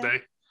elite someday.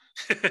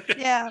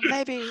 Yeah,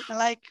 maybe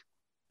like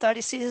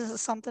 30 seasons or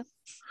something.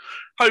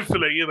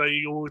 Hopefully,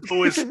 you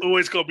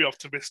always got to be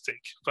optimistic.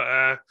 But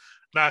I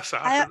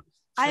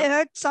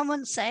heard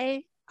someone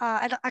say,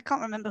 I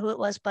can't remember who it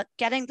was, but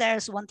getting there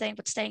is one thing,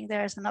 but staying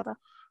there is another.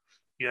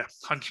 Yeah,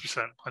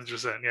 100%.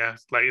 Yeah,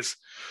 like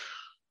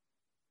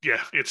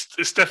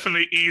it's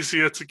definitely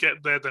easier to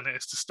get there than it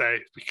is to stay,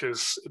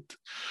 because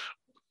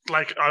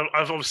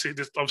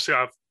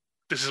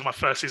this is my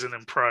first season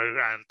in pro,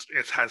 and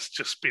it has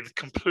just been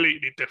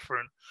completely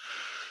different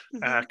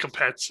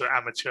compared to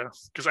amateur.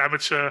 Because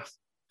amateur,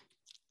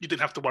 you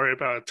didn't have to worry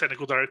about a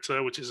technical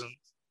director, which isn't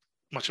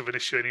much of an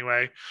issue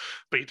anyway.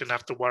 But you didn't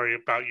have to worry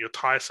about your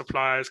tire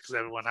suppliers because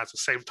everyone has the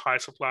same tire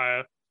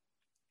supplier.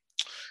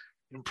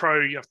 In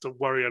pro, you have to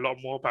worry a lot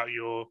more about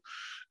your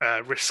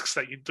risks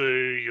that you do,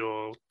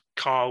 your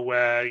car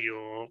wear,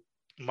 your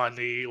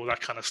money, all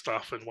that kind of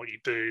stuff, and what you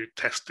do,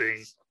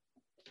 testing,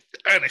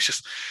 and it's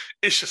just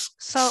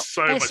so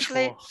much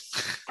more.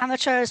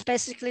 Amateur is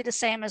basically the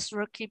same as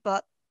rookie,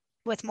 but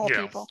with more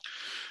people.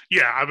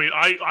 Yeah, I mean,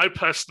 I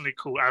personally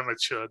call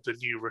amateur the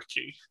new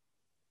rookie.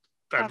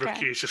 And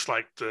rookie is just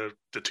like the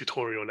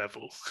tutorial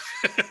level.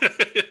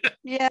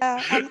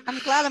 Yeah, I'm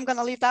glad I'm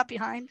gonna leave that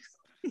behind.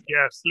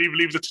 Yes,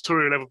 leave the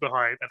tutorial level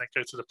behind and then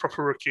go to the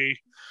proper rookie.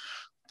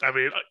 I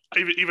mean,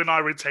 even I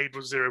retained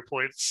with 0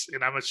 points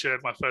in amateur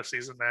in my first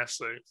season there,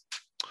 so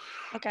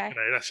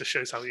that just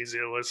shows how easy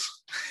it was.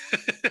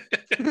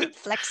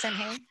 Flexing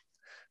here.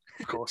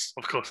 Of course,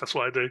 that's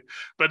what I do.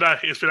 But no,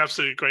 it's been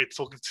absolutely great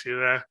talking to you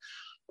there.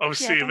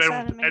 Obviously, if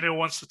anyone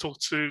wants to talk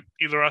to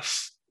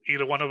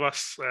either one of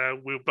us,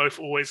 we're both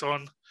always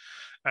on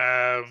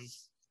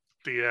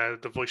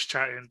the voice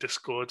chat in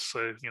Discord.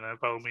 So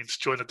by all means,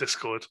 join the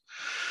Discord.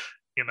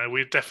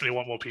 We definitely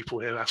want more people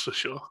here, that's for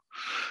sure.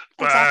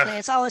 But, exactly,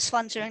 it's always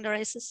fun during the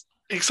races.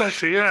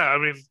 Exactly, yeah. I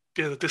mean,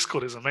 the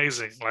Discord is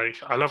amazing. Like,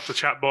 I love the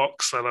chat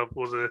box. I love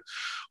all the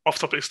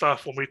off-topic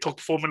stuff. When we talk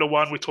Formula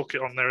One, we talk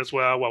it on there as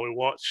well while we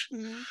watch.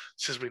 Mm-hmm.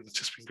 It's just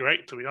been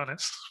great, to be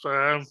honest.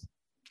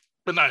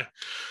 But no,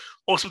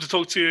 awesome to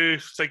talk to you.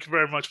 Thank you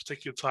very much for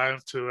taking your time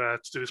to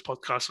do this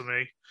podcast with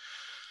me.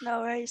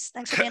 No worries.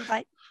 Thanks for the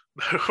invite.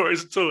 No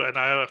worries at all. And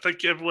I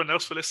thank you everyone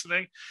else for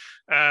listening.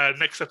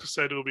 Next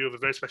episode will be with a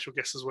very special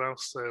guest as well.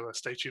 So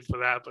stay tuned for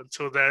that. But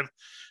until then,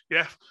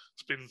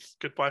 it's been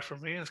goodbye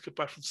from me and it's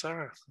goodbye from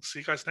Sarah. I'll see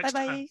you guys next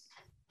time.